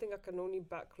I think I can only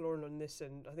back Lauren on this,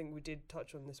 and I think we did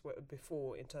touch on this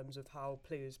before in terms of how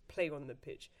players play on the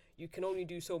pitch. You can only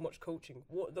do so much coaching.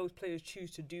 What those players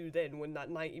choose to do then when that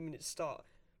 90 minutes start,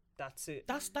 that's it.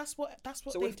 That's what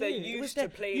so they if they're do. used to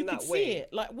playing that way, you could see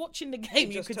it. Like watching the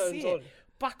game, you could see it.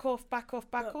 Back off.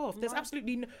 There's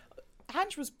absolutely no.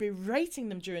 Ange was berating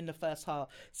them during the first half,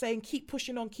 saying keep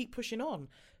pushing on.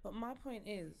 But my point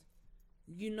is,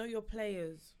 your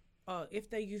players, if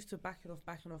they're used to backing off,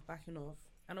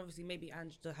 and obviously maybe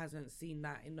Ange hasn't seen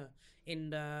that in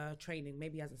the training,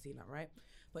 maybe he hasn't seen that, right?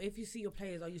 But if you see your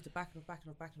players are used to backing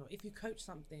off, if you coach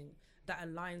something that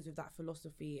aligns with that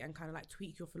philosophy and kind of like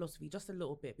tweak your philosophy just a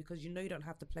little bit, because you don't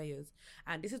have the players.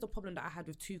 And this is the problem that I had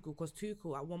with Tuchel, because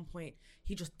Tuchel at one point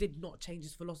he just did not change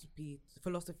his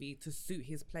philosophy to suit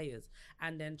his players,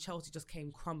 and then Chelsea just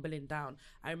came crumbling down.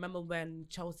 I remember when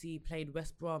Chelsea played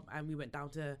West Brom and we went down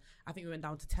to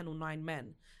 10 or 9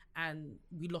 men, and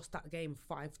we lost that game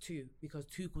 5-2 because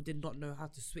Tuchel did not know how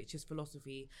to switch his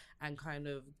philosophy and kind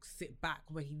of sit back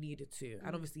when he needed to.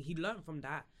 And obviously he learned from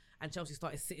that, and Chelsea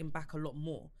started sitting back a lot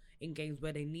more in games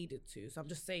where they needed to. So I'm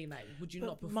just saying, like, would you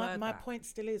not prefer that? My point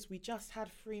still is, we just had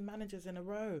 3 managers in a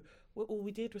row. All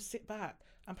we did was sit back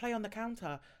and play on the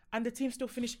counter, and the team still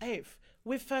finished 8th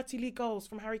with 30 league goals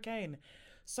from Harry Kane.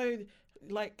 So,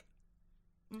 like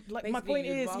my point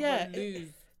is, lose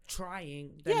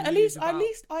trying. At least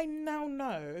I now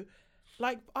know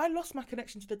Like, I lost my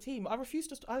connection to the team. I refused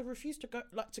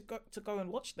to go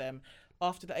and watch them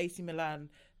after the AC Milan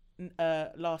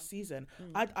last season.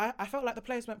 I felt like the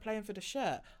players weren't playing for the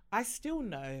shirt. I still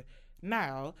know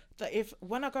now that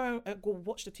when I go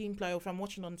watch the team play, or if I'm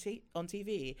watching on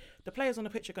TV, the players on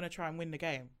the pitch are going to try and win the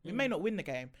game. We may not win the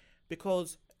game,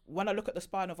 because when I look at the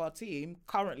spine of our team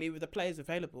currently with the players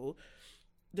available,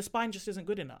 the spine just isn't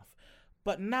good enough.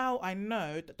 But now I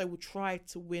know that they will try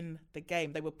to win the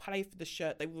game. They will play for the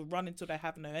shirt. They will run until they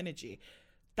have no energy.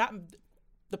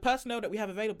 The personnel that we have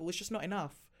available is just not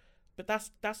enough. But that's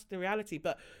the reality.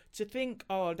 But to think,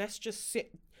 let's just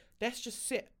sit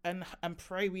and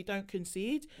pray we don't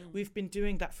concede. We've been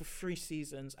doing that for 3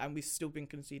 seasons and we've still been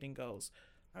conceding goals.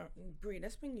 Brie,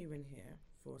 let's bring you in here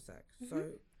for a sec.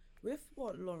 So with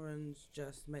what Lauren's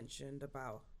just mentioned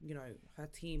about, her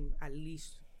team at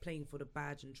least playing for the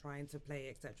badge and trying to play,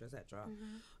 etc., etc.,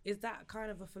 is that kind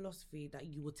of a philosophy that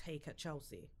you would take at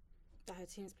Chelsea? That her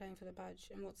team's playing for the badge?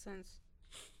 In what sense?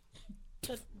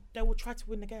 They will try to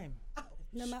win the game.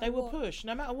 They will push.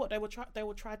 No matter what, they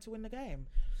will try to win the game.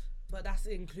 But that's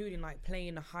including like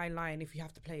playing a high line. If you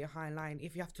have to play a high line,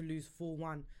 if you have to lose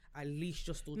 4-1, at least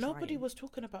you're still trying. Nobody was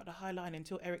talking about the high line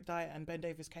until Eric Dyer and Ben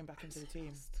Davies came back into the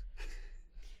team.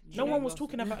 No one was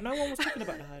talking about the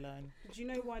high line. Do you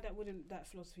know why that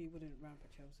philosophy wouldn't ramp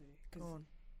at Chelsea?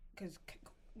 Because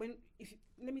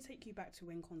let me take you back to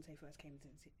when Conte first came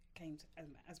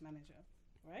as manager,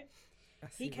 right?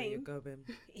 He came and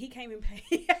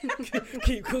played.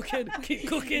 keep cooking.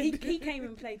 He came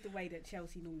and played the way that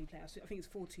Chelsea normally play. I think it's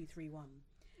 4-2-3-1.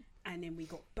 And then we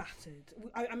got battered.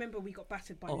 I remember we got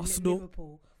battered by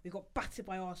Liverpool. We got battered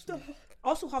by Arsenal.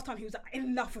 Arsenal half time, he was like,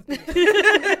 enough of this.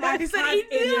 He said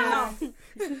enough.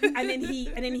 and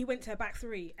then he went to a back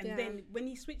three. And then when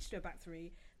he switched to a back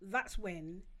three, that's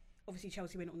when obviously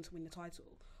Chelsea went on to win the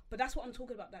title. But that's what I'm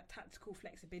talking about. That tactical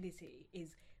flexibility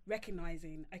is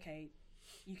recognizing, okay,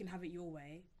 you can have it your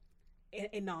way.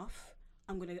 Enough.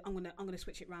 I'm gonna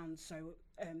switch it round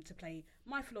to play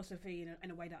my philosophy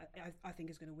in a way that I think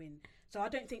is gonna win. So I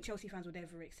don't think Chelsea fans would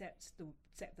ever accept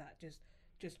that.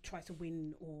 Just try to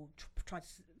win or try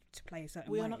to play a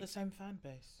certain way. We are not the same fan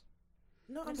base.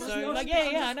 No, but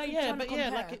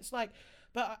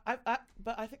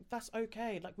I think that's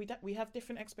okay. Like we have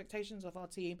different expectations of our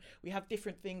team. We have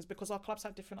different things because our clubs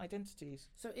have different identities.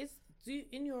 So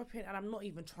in your opinion, and I'm not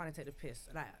even trying to take the piss,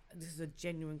 like this is a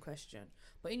genuine question,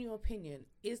 but in your opinion,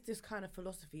 is this kind of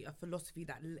philosophy a philosophy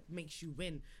that makes you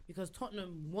win? Because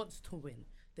Tottenham wants to win.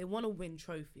 They want to win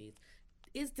trophies.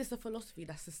 Is this a philosophy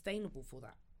that's sustainable for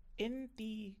that? In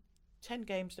the 10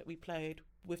 games that we played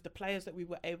with the players that we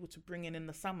were able to bring in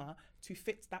the summer to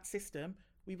fit that system,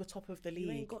 we were top of the league.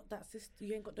 You ain't got that system.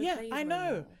 You ain't got those players. Yeah, I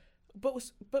know. But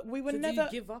we were never. Do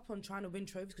you give up on trying to win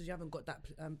trophies because you haven't got that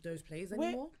those players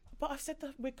anymore? But I've said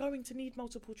that we're going to need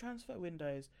multiple transfer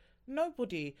windows.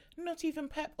 Nobody, not even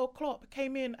Pep or Klopp,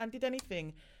 came in and did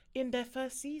anything in their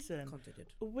first season. Conte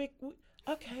did.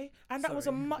 Okay, and that was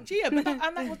a much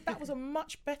that was a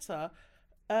much better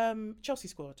Chelsea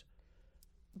squad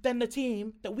than the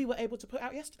team that we were able to put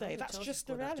out yesterday. That's just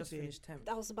the reality.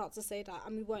 I was about to say that,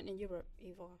 and we weren't in Europe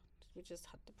either. We just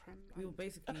had the Prem. We were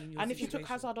basically in your And if you took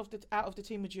Hazard out of the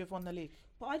team, would you have won the league?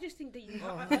 But I just think that you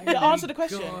answer the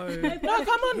question. No,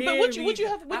 come on. But would you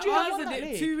have won that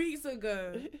league? 2 weeks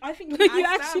ago. I think you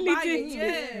actually did.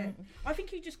 Yeah. I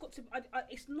think you just got to.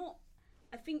 It's not.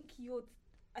 I think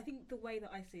the way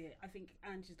that I see it, I think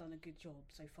Ange has done a good job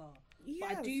so far. Yes.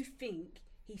 But I do think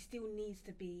he still needs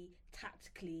to be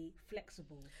tactically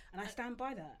flexible, and I stand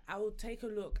by that. I will take a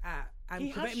look at,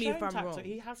 and correct me if I'm wrong.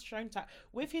 He has shown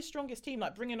with his strongest team,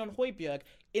 like bringing on Højbjerg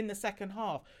in the second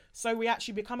half. So we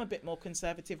actually become a bit more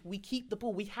conservative. We keep the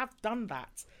ball. We have done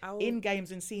that in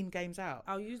games and seen games out.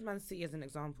 I'll use Man City as an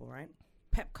example, right?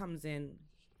 Pep comes in.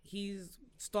 He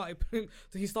started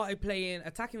playing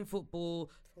attacking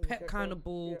football, Pep kind of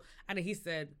ball, and then he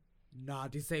said, "Nah,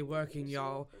 this ain't working,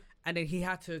 y'all." And then he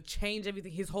had to change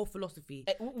everything, his whole philosophy.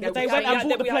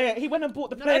 He went and bought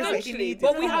the players that he needed.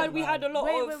 But we had a lot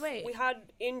of we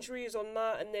had injuries on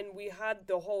that, and then we had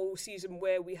the whole season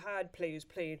where we had players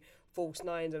playing false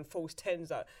nines and false tens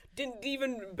that didn't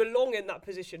even belong in that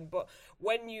position. But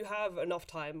when you have enough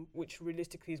time, which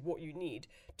realistically is what you need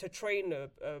to train a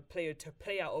player to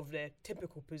play out of their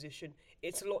typical position,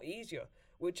 it's a lot easier.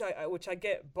 Which I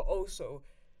get, but also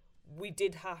we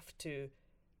did have to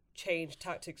change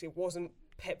tactics. It wasn't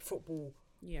Pep football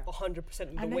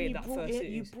 100% the way that first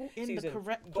season. You brought in the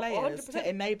correct players to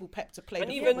enable Pep to play.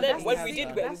 And even then, when we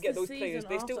did get those players,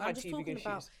 they still had teething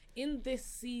issues. In this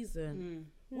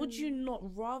season, would you not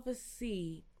rather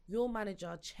see your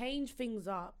manager change things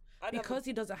up because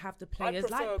he doesn't have the I players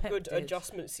prefer like a good Pep did.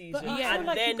 adjustment season, But I feel and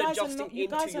like then you guys are adjusting not, you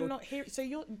into guys your. are not here. So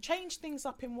you change things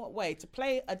up in what way? To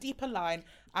play a deeper line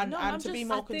and, No, and I'm to be just-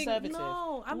 more I think- conservative.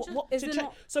 no, I'm just- what is to it cha-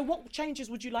 not- So what changes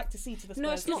would you like to see to the Spurs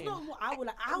No, it's team? not what I would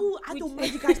like. I don't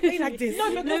mind you guys play like this.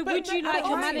 No, would you like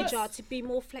your Alright. manager to be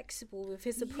more flexible with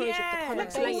his approach of the Yeah, current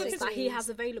flexible with players his that he teams. has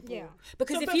available? Yeah.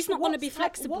 Because So, if but he's not going to what be type-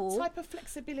 flexible, what type of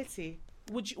flexibility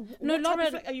would you? No, what type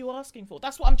Lauren- of are you asking for?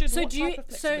 That's what I'm just. so what do you? type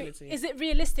of So flexibility? is it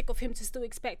realistic of him to still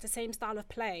expect the same style of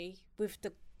play with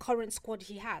the current squad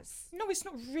he has? No, it's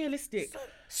not realistic.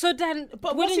 So then,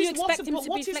 But wouldn't you what's expect him to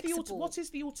be the flexible? what is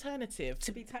the alternative?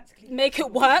 To be tactically. Make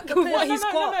it work with what No, he's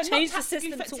no, got. not Change the tactically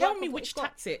system to Tell work me with what which he's got.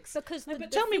 tactics. Because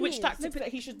Tell me which tactics that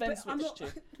he should then I'm switch not- to.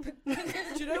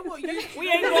 Do you know what? We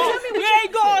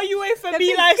ain't got a UEFA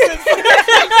B license.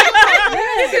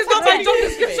 This is not my job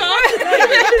description.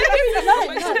 No,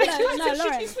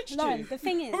 Lauren, the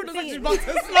thing is,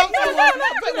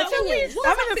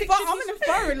 I'm in a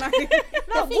foreign like.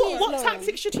 What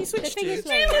tactics should he switch to? thing is,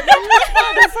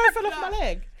 The phone fell off my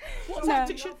leg. What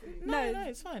tactic should? No,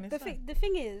 it's fine. It's fine. the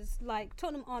thing is, like,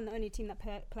 Tottenham aren't the only team that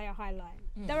play a high line.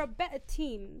 There are better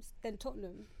teams than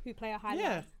Tottenham who play a high Yeah,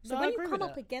 line. So no, I when you agree come with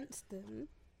up that. against them,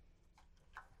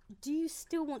 do you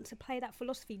still want to play that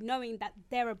philosophy knowing that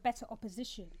they're a better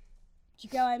opposition? Do you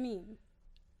get what I mean?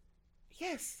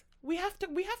 Yes. We have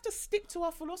to stick to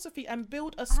our philosophy and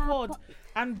build a squad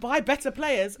and buy better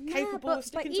players capable of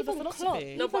sticking to the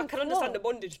philosophy. No, but I Even can understand the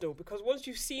Klopp. bondage though, because once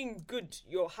you've seen good,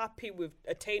 you're happy with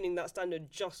attaining that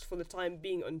standard just for the time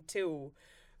being until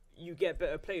you get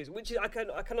better players, which is I can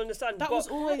understand. That but was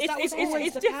always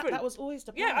it's different. That was always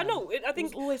the plan. Yeah, I know. I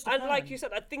think, It was always the and like plan. you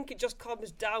said, I think it just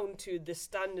comes down to the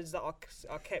standards that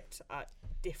are kept at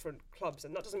different clubs,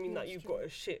 and that doesn't mean that you've got a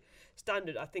shit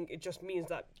standard. I think it just means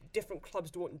that different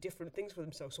clubs want different things for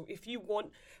themselves. So if you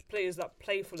want players that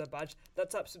play for the badge,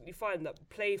 that's absolutely fine. That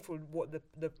play for what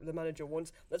the manager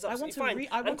wants, that's absolutely fine.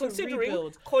 I want and to considering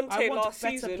rebuild. Conte I want last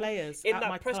better season players in at that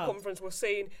my press club. conference was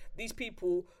saying these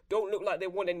people don't look like they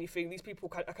want anything. These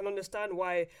people, I can understand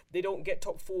why they don't get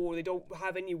top four. They don't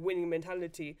have any winning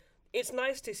mentality. It's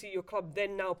nice to see your club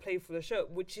then now play for the shirt,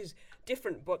 which is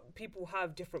different, but people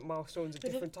have different milestones at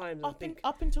different times. I think.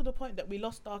 Up until the point that we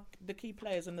lost the key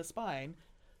players in the spine,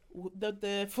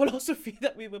 the philosophy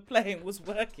that we were playing was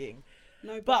working.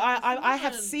 No, but I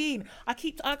have seen. I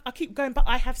keep going, but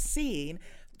I have seen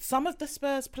some of the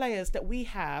Spurs players that we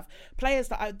have, players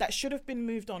that should have been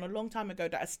moved on a long time ago,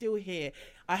 that are still here.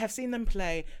 I have seen them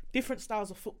play different styles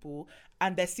of football,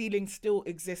 and their ceiling still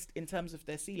exists in terms of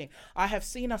their ceiling. I have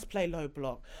seen us play low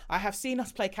block. I have seen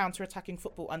us play counter-attacking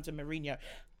football under Mourinho.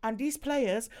 And these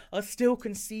players are still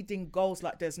conceding goals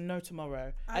like there's no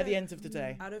tomorrow at the end of the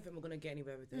day. I don't think we're going to get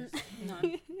anywhere with this. No.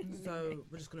 So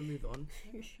we're just going to move on.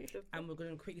 And we're going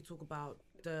to quickly talk about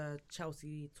the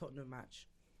Chelsea-Tottenham match.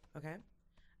 Okay?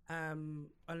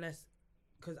 Unless...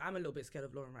 Because I'm a little bit scared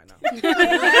of Lauren right now.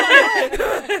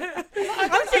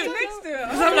 I'm sitting next to her.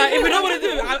 Because I'm like, if we don't want to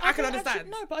do it, I can understand.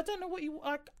 Actually, no, but I don't know what you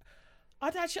like.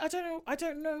 I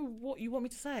don't know what you want me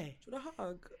to say. Do you want a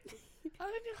hug? I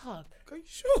don't need a hug. Are you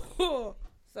sure?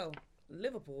 So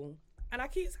Liverpool, and I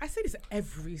say this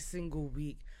every single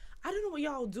week. I don't know what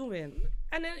y'all doing,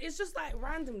 and then it's just like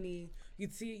randomly you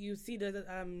see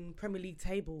the Premier League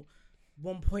table.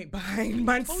 1 point behind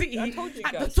Man City I told you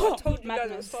at guys. the top. I told you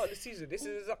guys at the start of the season. This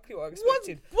is exactly what I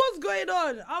expected. What's going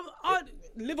on? Are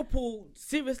Liverpool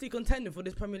seriously contending for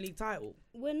this Premier League title?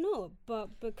 We're not,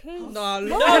 but because No,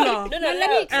 let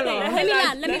me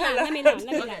explain.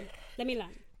 Let me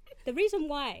land. The reason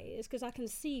why is because I can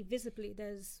see visibly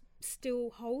there's still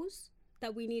holes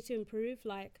that we need to improve.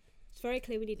 Like, it's very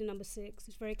clear we need a number 6.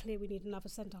 It's very clear we need another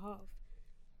centre half.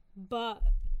 But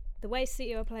the way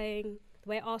City are playing, the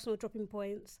way Arsenal are dropping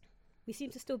points, we seem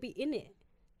to still be in it.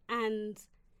 And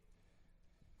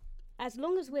as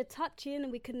long as we're touching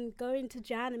and we can go into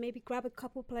Jan and maybe grab a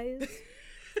couple players,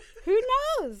 who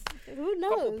knows? Who knows?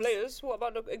 Couple players. What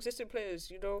about the existing players?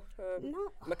 You know, No.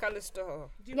 McAllister.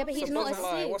 Yeah, but he's not a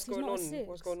Sabozalai. 6. What's He's going not on? a 6.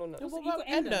 What's going on? Now? Also, What you've about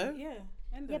got Endo? Endo? Yeah,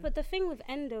 Endo. Yeah, but the thing with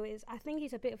Endo is I think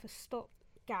he's a bit of a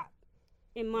stopgap,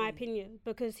 in my opinion,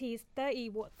 because he's 30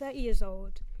 years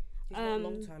old. He's not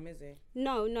long term, is he?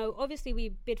 No. Obviously, we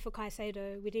bid for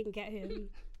Caicedo. We didn't get him.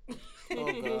 Oh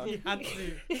god. He had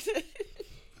to.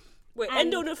 Wait,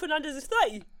 And- Endo Fernandez is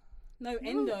 30. No,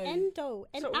 Endo. Endo.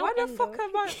 So why the fuck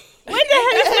am I? Where the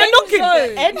hell is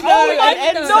Endo? Endo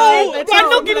Oh, and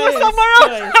Randokin was somewhere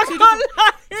else.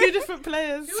 Two different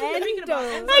players. Yeah,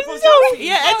 I was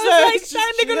Enzo. like,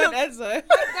 She went Enzo.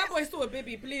 That boy's still a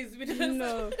baby, please. We didn't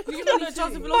No. You don't know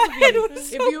Chelsea philosophy.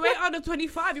 If you ain't under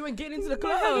 25, you ain't getting into the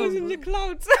club. in the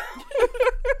clouds.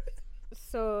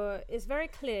 So it's very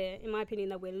clear, in my opinion,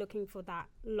 that we're looking for that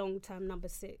long-term number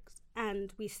 6,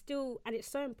 and it's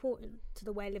so important to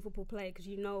the way Liverpool play, because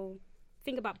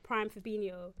think about prime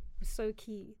Fabinho was so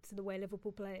key to the way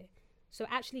Liverpool play. So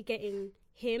actually getting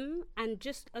him and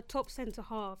just a top centre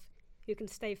half who can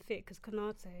stay fit, because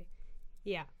Konate,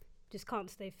 just can't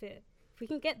stay fit. If we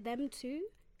can get them too,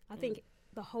 I think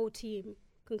the whole team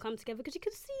can come together, because you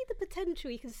can see the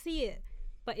potential, you can see it,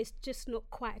 but it's just not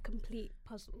quite a complete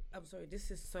puzzle. I'm sorry, this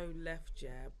is so left,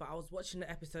 but I was watching the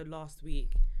episode last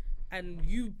week, and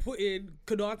you put in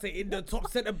Konate in the top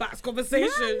centre backs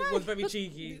conversation was very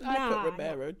cheeky. I put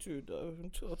Romero too, though.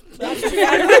 That's true.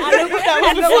 That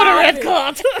was before the red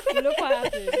card. Look what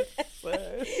happened.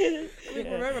 I think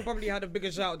Romero probably had a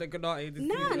bigger shout than Konate.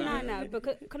 No.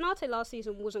 Because Konate last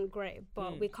season wasn't great,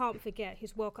 but we can't forget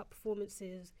his World Cup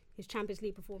performances, his Champions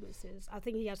League performances. I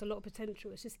think he has a lot of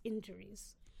potential. It's just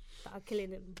injuries that are killing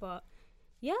him. But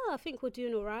yeah, I think we're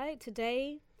doing all right.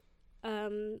 Today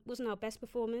wasn't our best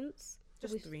performance.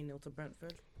 Just 3-0 to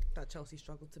Brentford. That Chelsea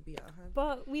struggled to beat at home.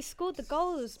 But we scored the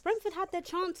goals. Brentford had their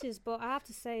chances, but I have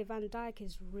to say Van Dijk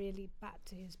is really back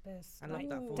to his best. I like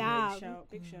that for damn.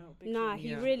 Big shout.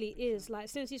 He really is. Like,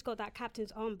 since he's got that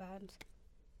captain's armband,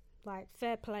 like,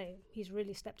 fair play. He's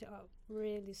really stepped it up.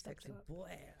 Really stepped it up.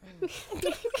 Boy.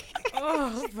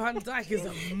 Oh, Van Dijk is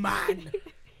a man.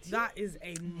 That is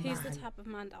a man. He's the type of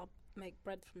man that I'll make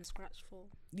bread from scratch for.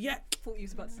 Yeah. I thought you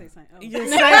was about to say something else. Yes,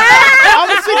 I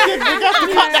was thinking we have to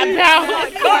cut that down.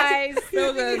 Guys,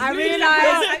 I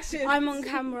realise I'm on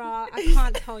camera. I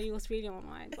can't tell you what's really on my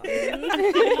mind. But the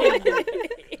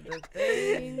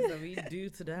things that we do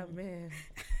to that man.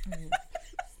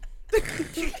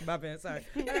 My bad, sorry.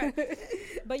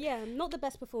 But yeah, not the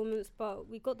best performance, but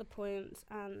we got the points,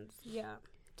 and yeah,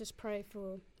 just pray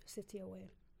for City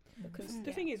away. Because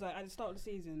the thing is, like, at the start of the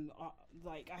season,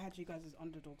 I had you guys as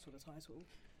underdogs for the title,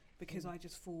 because I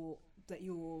just thought that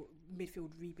your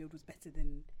midfield rebuild was better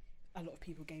than a lot of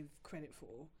people gave credit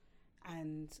for,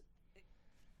 and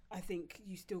I think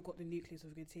you still got the nucleus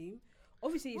of a good team.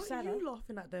 Obviously, what Salah. are you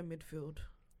laughing at their midfield?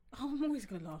 Oh, I'm always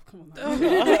gonna laugh. Come on, man.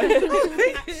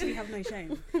 Actually, have no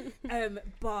shame.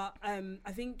 But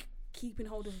I think keeping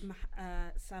hold of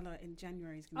Salah in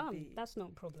January is going to be. That's not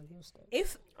a problem. He'll stay.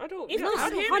 I'm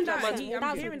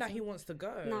hearing that he wants to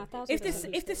go. Nah, if the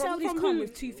Saudis come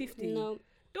with 250, no,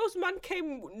 those man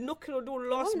came knocking on the door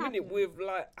last minute with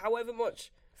like however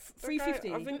much.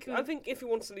 350. I think if he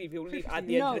wants to leave, he'll leave at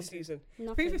the end of the season.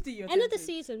 350. End of the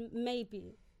season,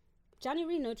 maybe.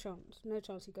 January, no chance. No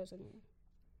chance he goes anywhere.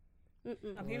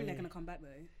 I'm hearing they're going to come back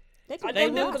though. They'll come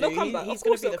back. He's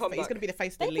going to be the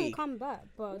face of the league. They can come back,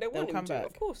 but they'll come back,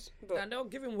 of course. And they'll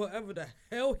give him whatever the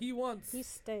hell he wants. He's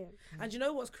staying. And you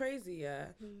know what's crazy?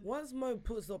 Yeah, once Mo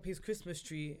puts up his Christmas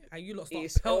tree and you lot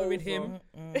start peltering him,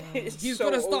 he's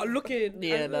gonna start looking.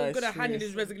 Yeah, and gonna hand in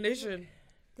his resignation.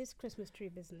 This Christmas tree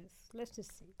business. Let's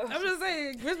just see. I'm just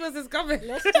saying, Christmas is coming.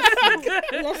 Let's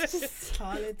just see.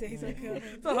 Holidays are coming.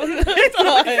 Holidays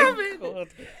are coming. God,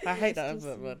 I hate that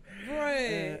advert, man.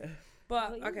 Right.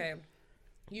 But okay,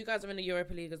 you guys are in the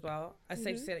Europa League as well. I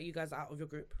safe to say that you guys are out of your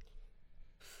group.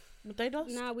 But they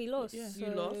lost. Nah, we lost. Yeah. So you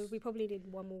lost. we probably need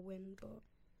one more win, but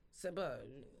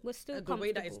we're still the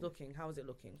way that it's looking. How is it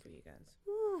looking for you guys?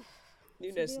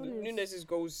 Nunez's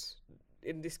goals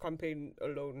in this campaign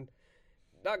alone.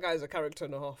 That guy's a character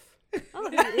and a half. Oh,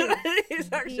 he is.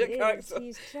 He's actually a character.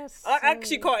 He's just. I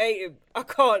actually can't hate him. I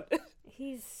can't.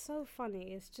 He's so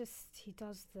funny. It's just he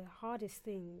does the hardest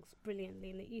things brilliantly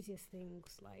and the easiest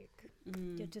things. Like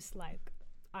you're just like,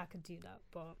 I could do that,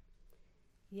 but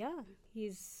yeah,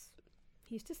 he's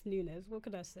just Nunes. What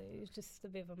could I say? He's just a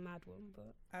bit of a mad one,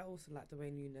 but I also like the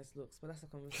way Nunes looks, but that's a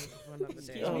conversation for another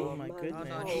day. Oh my goodness! Oh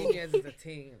no, Nunes is a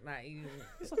thing. Like he's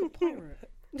like a pirate.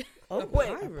 Oh, a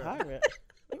pirate.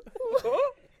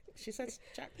 She said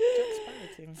Jack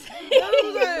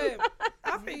Sparrow.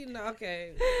 I think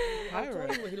okay. I'll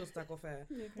tell you what he looks like off air.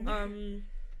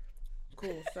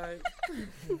 Cool. So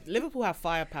Liverpool have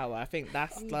firepower. I think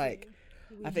that's like.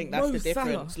 I think that's the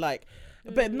difference. Salah. Like.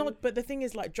 But the thing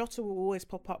is, like, Jota will always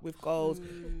pop up with goals.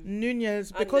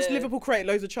 Nunez, because Liverpool create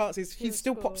loads of chances, he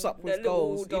still pops up with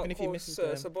goals, even if he misses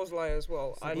them. Szoboszlai as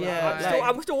well.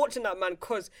 I'm still watching that man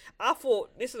because I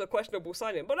thought this is a questionable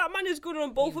signing, but that man is good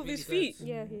on both of his feet.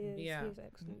 Yeah, he is. Yeah. He's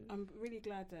excellent. I'm really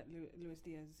glad that Luis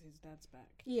Diaz, his dad's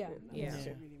back. Yeah. Really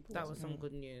important. That was some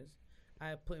good news.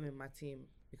 I put him in my team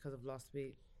because of last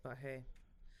week, but hey,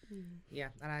 yeah.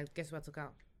 And I guess who I took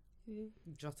out?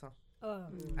 Jota.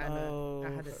 And I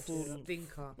had a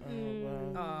stinker.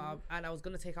 And I was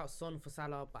going to take out Son for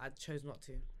Salah, but I chose not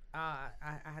to. I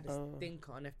had a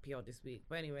stinker on FPL this week.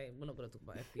 But anyway, we're not going to talk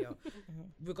about FPL.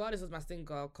 Regardless of my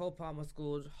stinker, Cole Palmer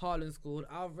scored, Haaland scored,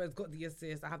 Alvarez got the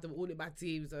assist. I have them all in my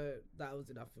team, so that was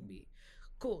enough for me.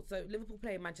 Cool. So Liverpool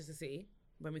play Manchester City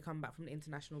when we come back from the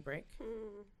international break.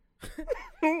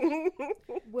 Joyce,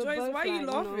 why are you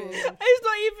laughing? It's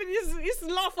not even. It's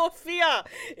laugh of fear.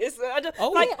 It's I don't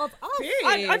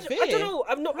know.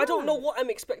 I don't know what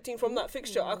I'm expecting from that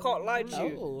fixture. I can't lie to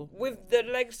you. With the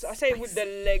legs, I say with the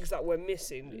legs that we're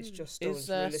missing, it's just Stones.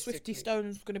 Is Swifty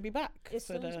Stones going to be back? It's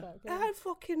Stones back. I don't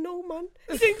fucking know, man.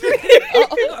 He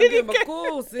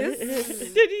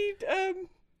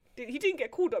didn't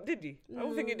get called up, did he? I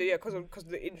don't think he did. Yeah, because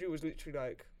the injury was literally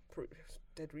like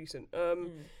dead recent.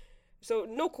 So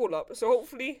no call up. So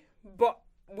hopefully, but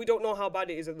we don't know how bad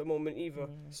it is at the moment either.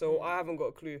 So I haven't got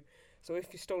a clue. So if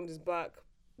Stones is back,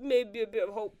 maybe a bit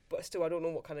of hope. But still, I don't know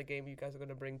what kind of game you guys are going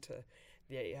to bring to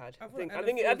the Etihad. I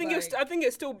think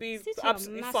it'll still be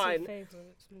absolutely fine.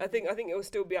 I think it will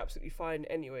still be absolutely fine,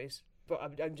 anyways. But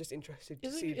I'm just interested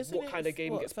to see what kind of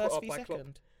game gets put up by Klopp.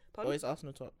 Or is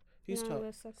Arsenal top? Who's top?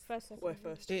 We're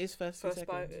first. It is first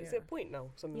by, is it a point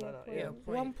now? Something like that. Yeah,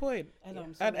 1 point.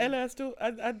 And Ella still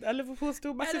and Liverpool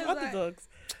still massive underdogs.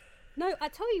 No, I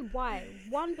tell you why.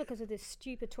 One, because of this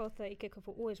stupid 12:30 kickoff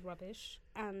are always rubbish,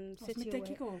 and City away.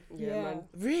 Kickoff. Yeah, man.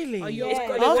 Really?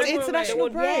 After international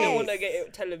break. They don't want to get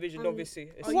it television,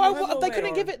 obviously. Why they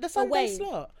couldn't give it the Sunday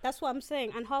slot? That's what I'm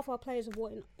saying. And half our players have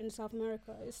bought in South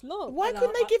America. It's low. Why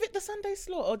couldn't they give it the Sunday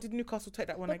slot? Or did Newcastle take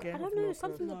that one again? I don't know.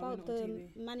 Something about the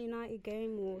Man United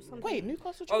game or something. Wait,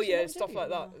 Newcastle. Oh yeah, stuff like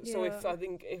that. So if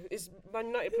is Man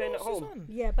United playing at home?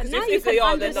 Yeah, but now if they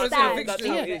are, then that's how it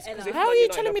is. How are you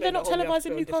telling me they're not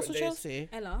televising Newcastle Chelsea?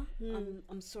 Ella,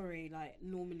 I'm sorry. Like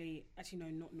normally, actually no,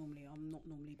 not normally. I'm not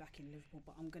normally back in Liverpool,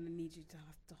 but I'm gonna need you to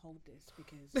have to hold this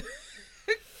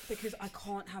because I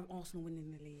can't have Arsenal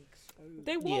winning the league. So.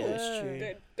 They won't.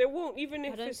 Yeah, they won't. Even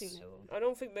if I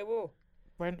don't think they will.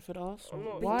 Brentford,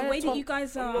 Arsenal. The way that you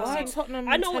guys are. Why Tottenham?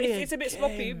 I know it's a bit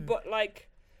sloppy, but like,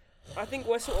 I think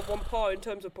we're sort of on par in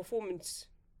terms of performance.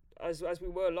 As we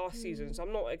were last season, so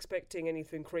I'm not expecting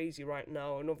anything crazy right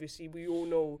now. And obviously, we all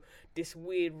know this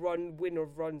weird win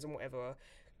of runs and whatever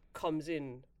comes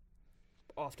in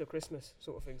after Christmas,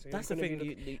 sort of thing. So that's the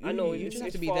thing. I know you just have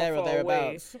it's to be far, there or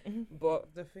thereabouts.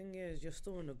 But the thing is, you're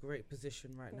still in a great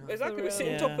position right now. Exactly, we're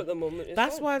sitting top at the moment.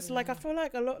 That's why it's like I feel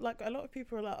like a lot of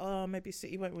people are like, oh, maybe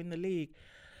City won't win the league.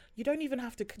 You don't even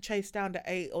have to chase down the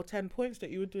 8 or 10 points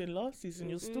that you were doing last season.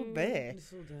 You're still there,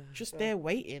 just there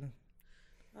waiting.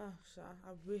 Oh, so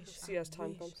I wish. See as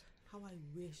time comes. How I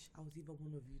wish I was either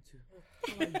one of you two.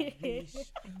 How I wish.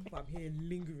 But I'm here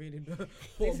lingering in the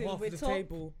bottom half of the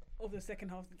table. Of the second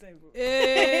half of the table.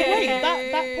 Wait,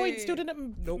 that point still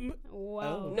didn't. Nope.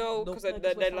 Wow. No, because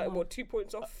they're like what 2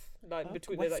 points off. Like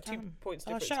between they're like 2 points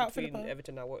difference between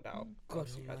Everton. I worked out. God,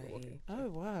 oh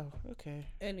wow. Okay.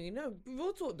 Anyway, no,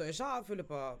 real talk though. Shout out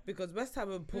Philippa because West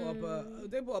Ham have put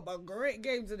up a great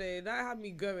game today. That had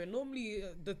me going. Normally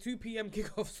the 2 p.m.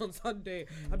 kickoffs on Sunday,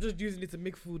 I'm just using it to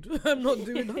make food. I'm not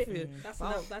doing nothing.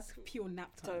 That's pure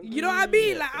nap time. You know what I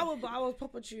mean? Like I was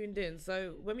proper tuned in.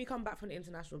 So when we come back from the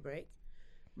international break,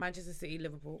 Manchester City,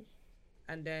 Liverpool,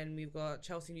 and then we've got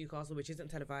Chelsea, Newcastle, which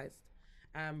isn't televised.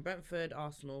 Brentford,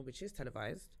 Arsenal, which is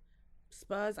televised.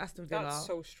 Spurs, Aston Villa. That's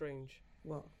so strange.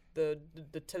 What? The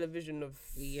television of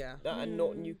that and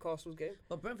not Newcastle's game.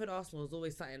 But Brentford, Arsenal is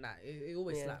always something that it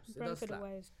always slaps. Brentford it does slap.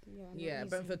 Always,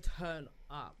 Brentford turn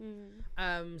up.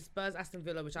 Spurs, Aston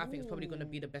Villa, which I think is probably going to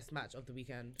be the best match of the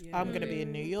weekend. Yeah. I'm going to be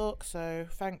in New York, so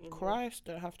thank Christ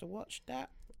don't have to watch that.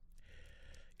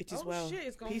 It is well. Shit,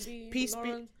 it's going to be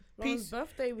Lauren's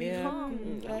birthday week.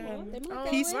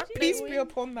 Peace be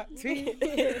upon that team.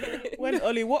 When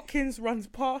Ollie Watkins runs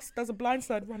past, does a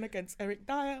blindside run against Eric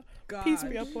Dyer. God. Peace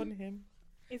be upon him.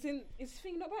 Is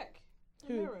Thing not back?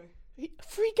 Who?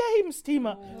 3 games,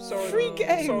 Tima. 3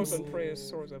 games. Sorrows and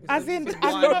prayers. As in,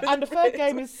 and the third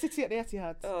game is City at the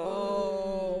Etihad.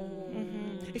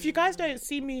 If you guys don't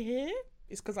see me here,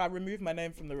 it's because I removed my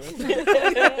name from the room.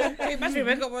 Hey, imagine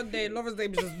wake up one day, Laura's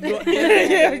name is just not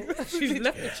there. She's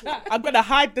left the chat. I'm going to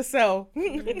hide the cell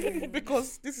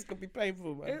because this is going to be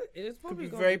painful, man. It's probably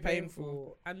going to be very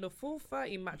painful. And the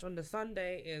 4:30 match on the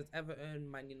Sunday is Everton,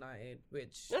 Man United,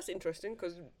 which... That's interesting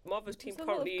because Martha's team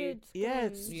currently...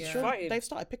 Sure. They've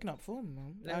started picking up form,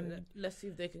 man. Let's see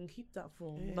if they can keep that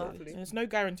form. Yeah. But there's no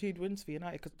guaranteed wins for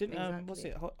United because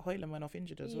Højlund went off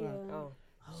injured as well. Oh.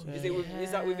 So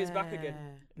is that with his back again?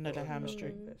 No, the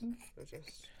hamstring.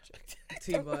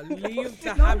 Tima, leave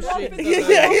the hamstring.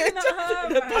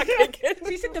 The back again.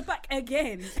 She said the back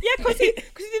again. Yeah, because he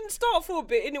didn't didn't start for a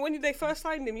bit, innit? When they first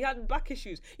signed him, he had back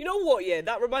issues. You know what? Yeah,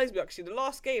 that reminds me actually. The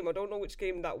last game, I don't know which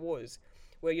game that was,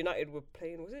 where United were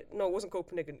playing. Was it? No, it wasn't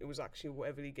Copenhagen. It was actually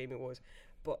whatever league game it was.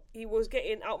 But he was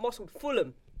getting out-muscled.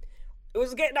 Fulham. It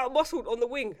was getting out-muscled on the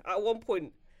wing at one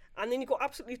point. And then he got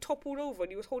absolutely toppled over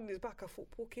and he was holding his back. I thought,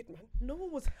 poor kid, man. No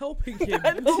one was helping him.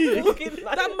 Poor kid,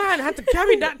 man. That man had to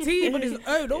carry that team on his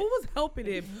own. No one was helping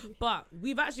him. But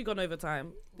we've actually gone over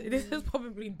time. This has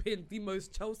probably been the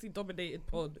most Chelsea-dominated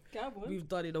pod we've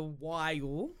done in a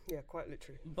while. Yeah, quite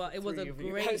literally. But it was a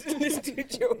great...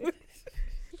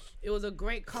 It was a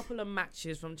great couple of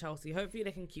matches from Chelsea. Hopefully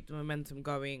they can keep the momentum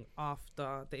going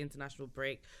after the international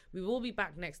break. We will be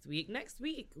back next week. Next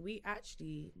week, we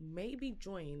actually may be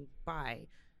joined by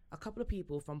a couple of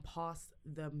people from past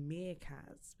the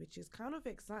Meerkats, which is kind of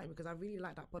exciting because I really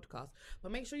like that podcast.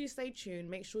 But make sure you stay tuned.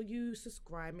 Make sure you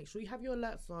subscribe. Make sure you have your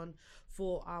alerts on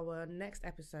for our next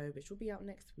episode, which will be out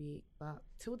next week. But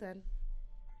till then,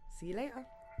 see you later.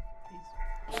 Peace.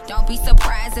 Don't be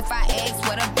surprised if I ask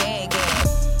what a bag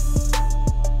is.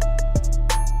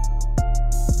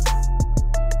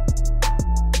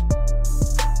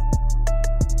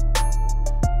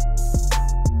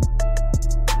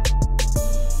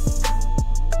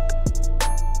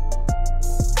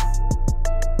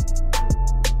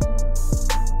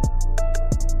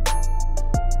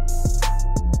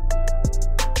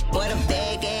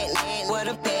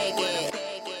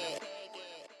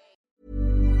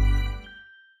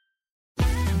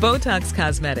 Botox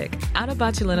Cosmetic, out of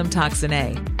botulinum toxin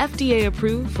A, FDA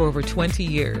approved for over 20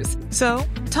 years. So,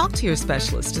 talk to your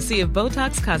specialist to see if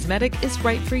Botox Cosmetic is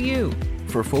right for you.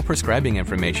 For full prescribing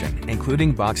information,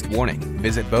 including boxed warning,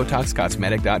 visit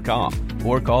BotoxCosmetic.com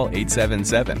or call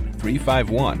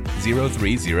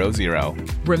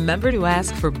 877-351-0300. Remember to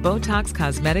ask for Botox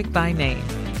Cosmetic by name.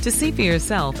 To see for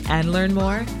yourself and learn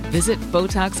more, visit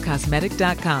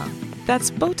BotoxCosmetic.com.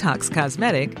 That's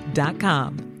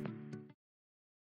BotoxCosmetic.com.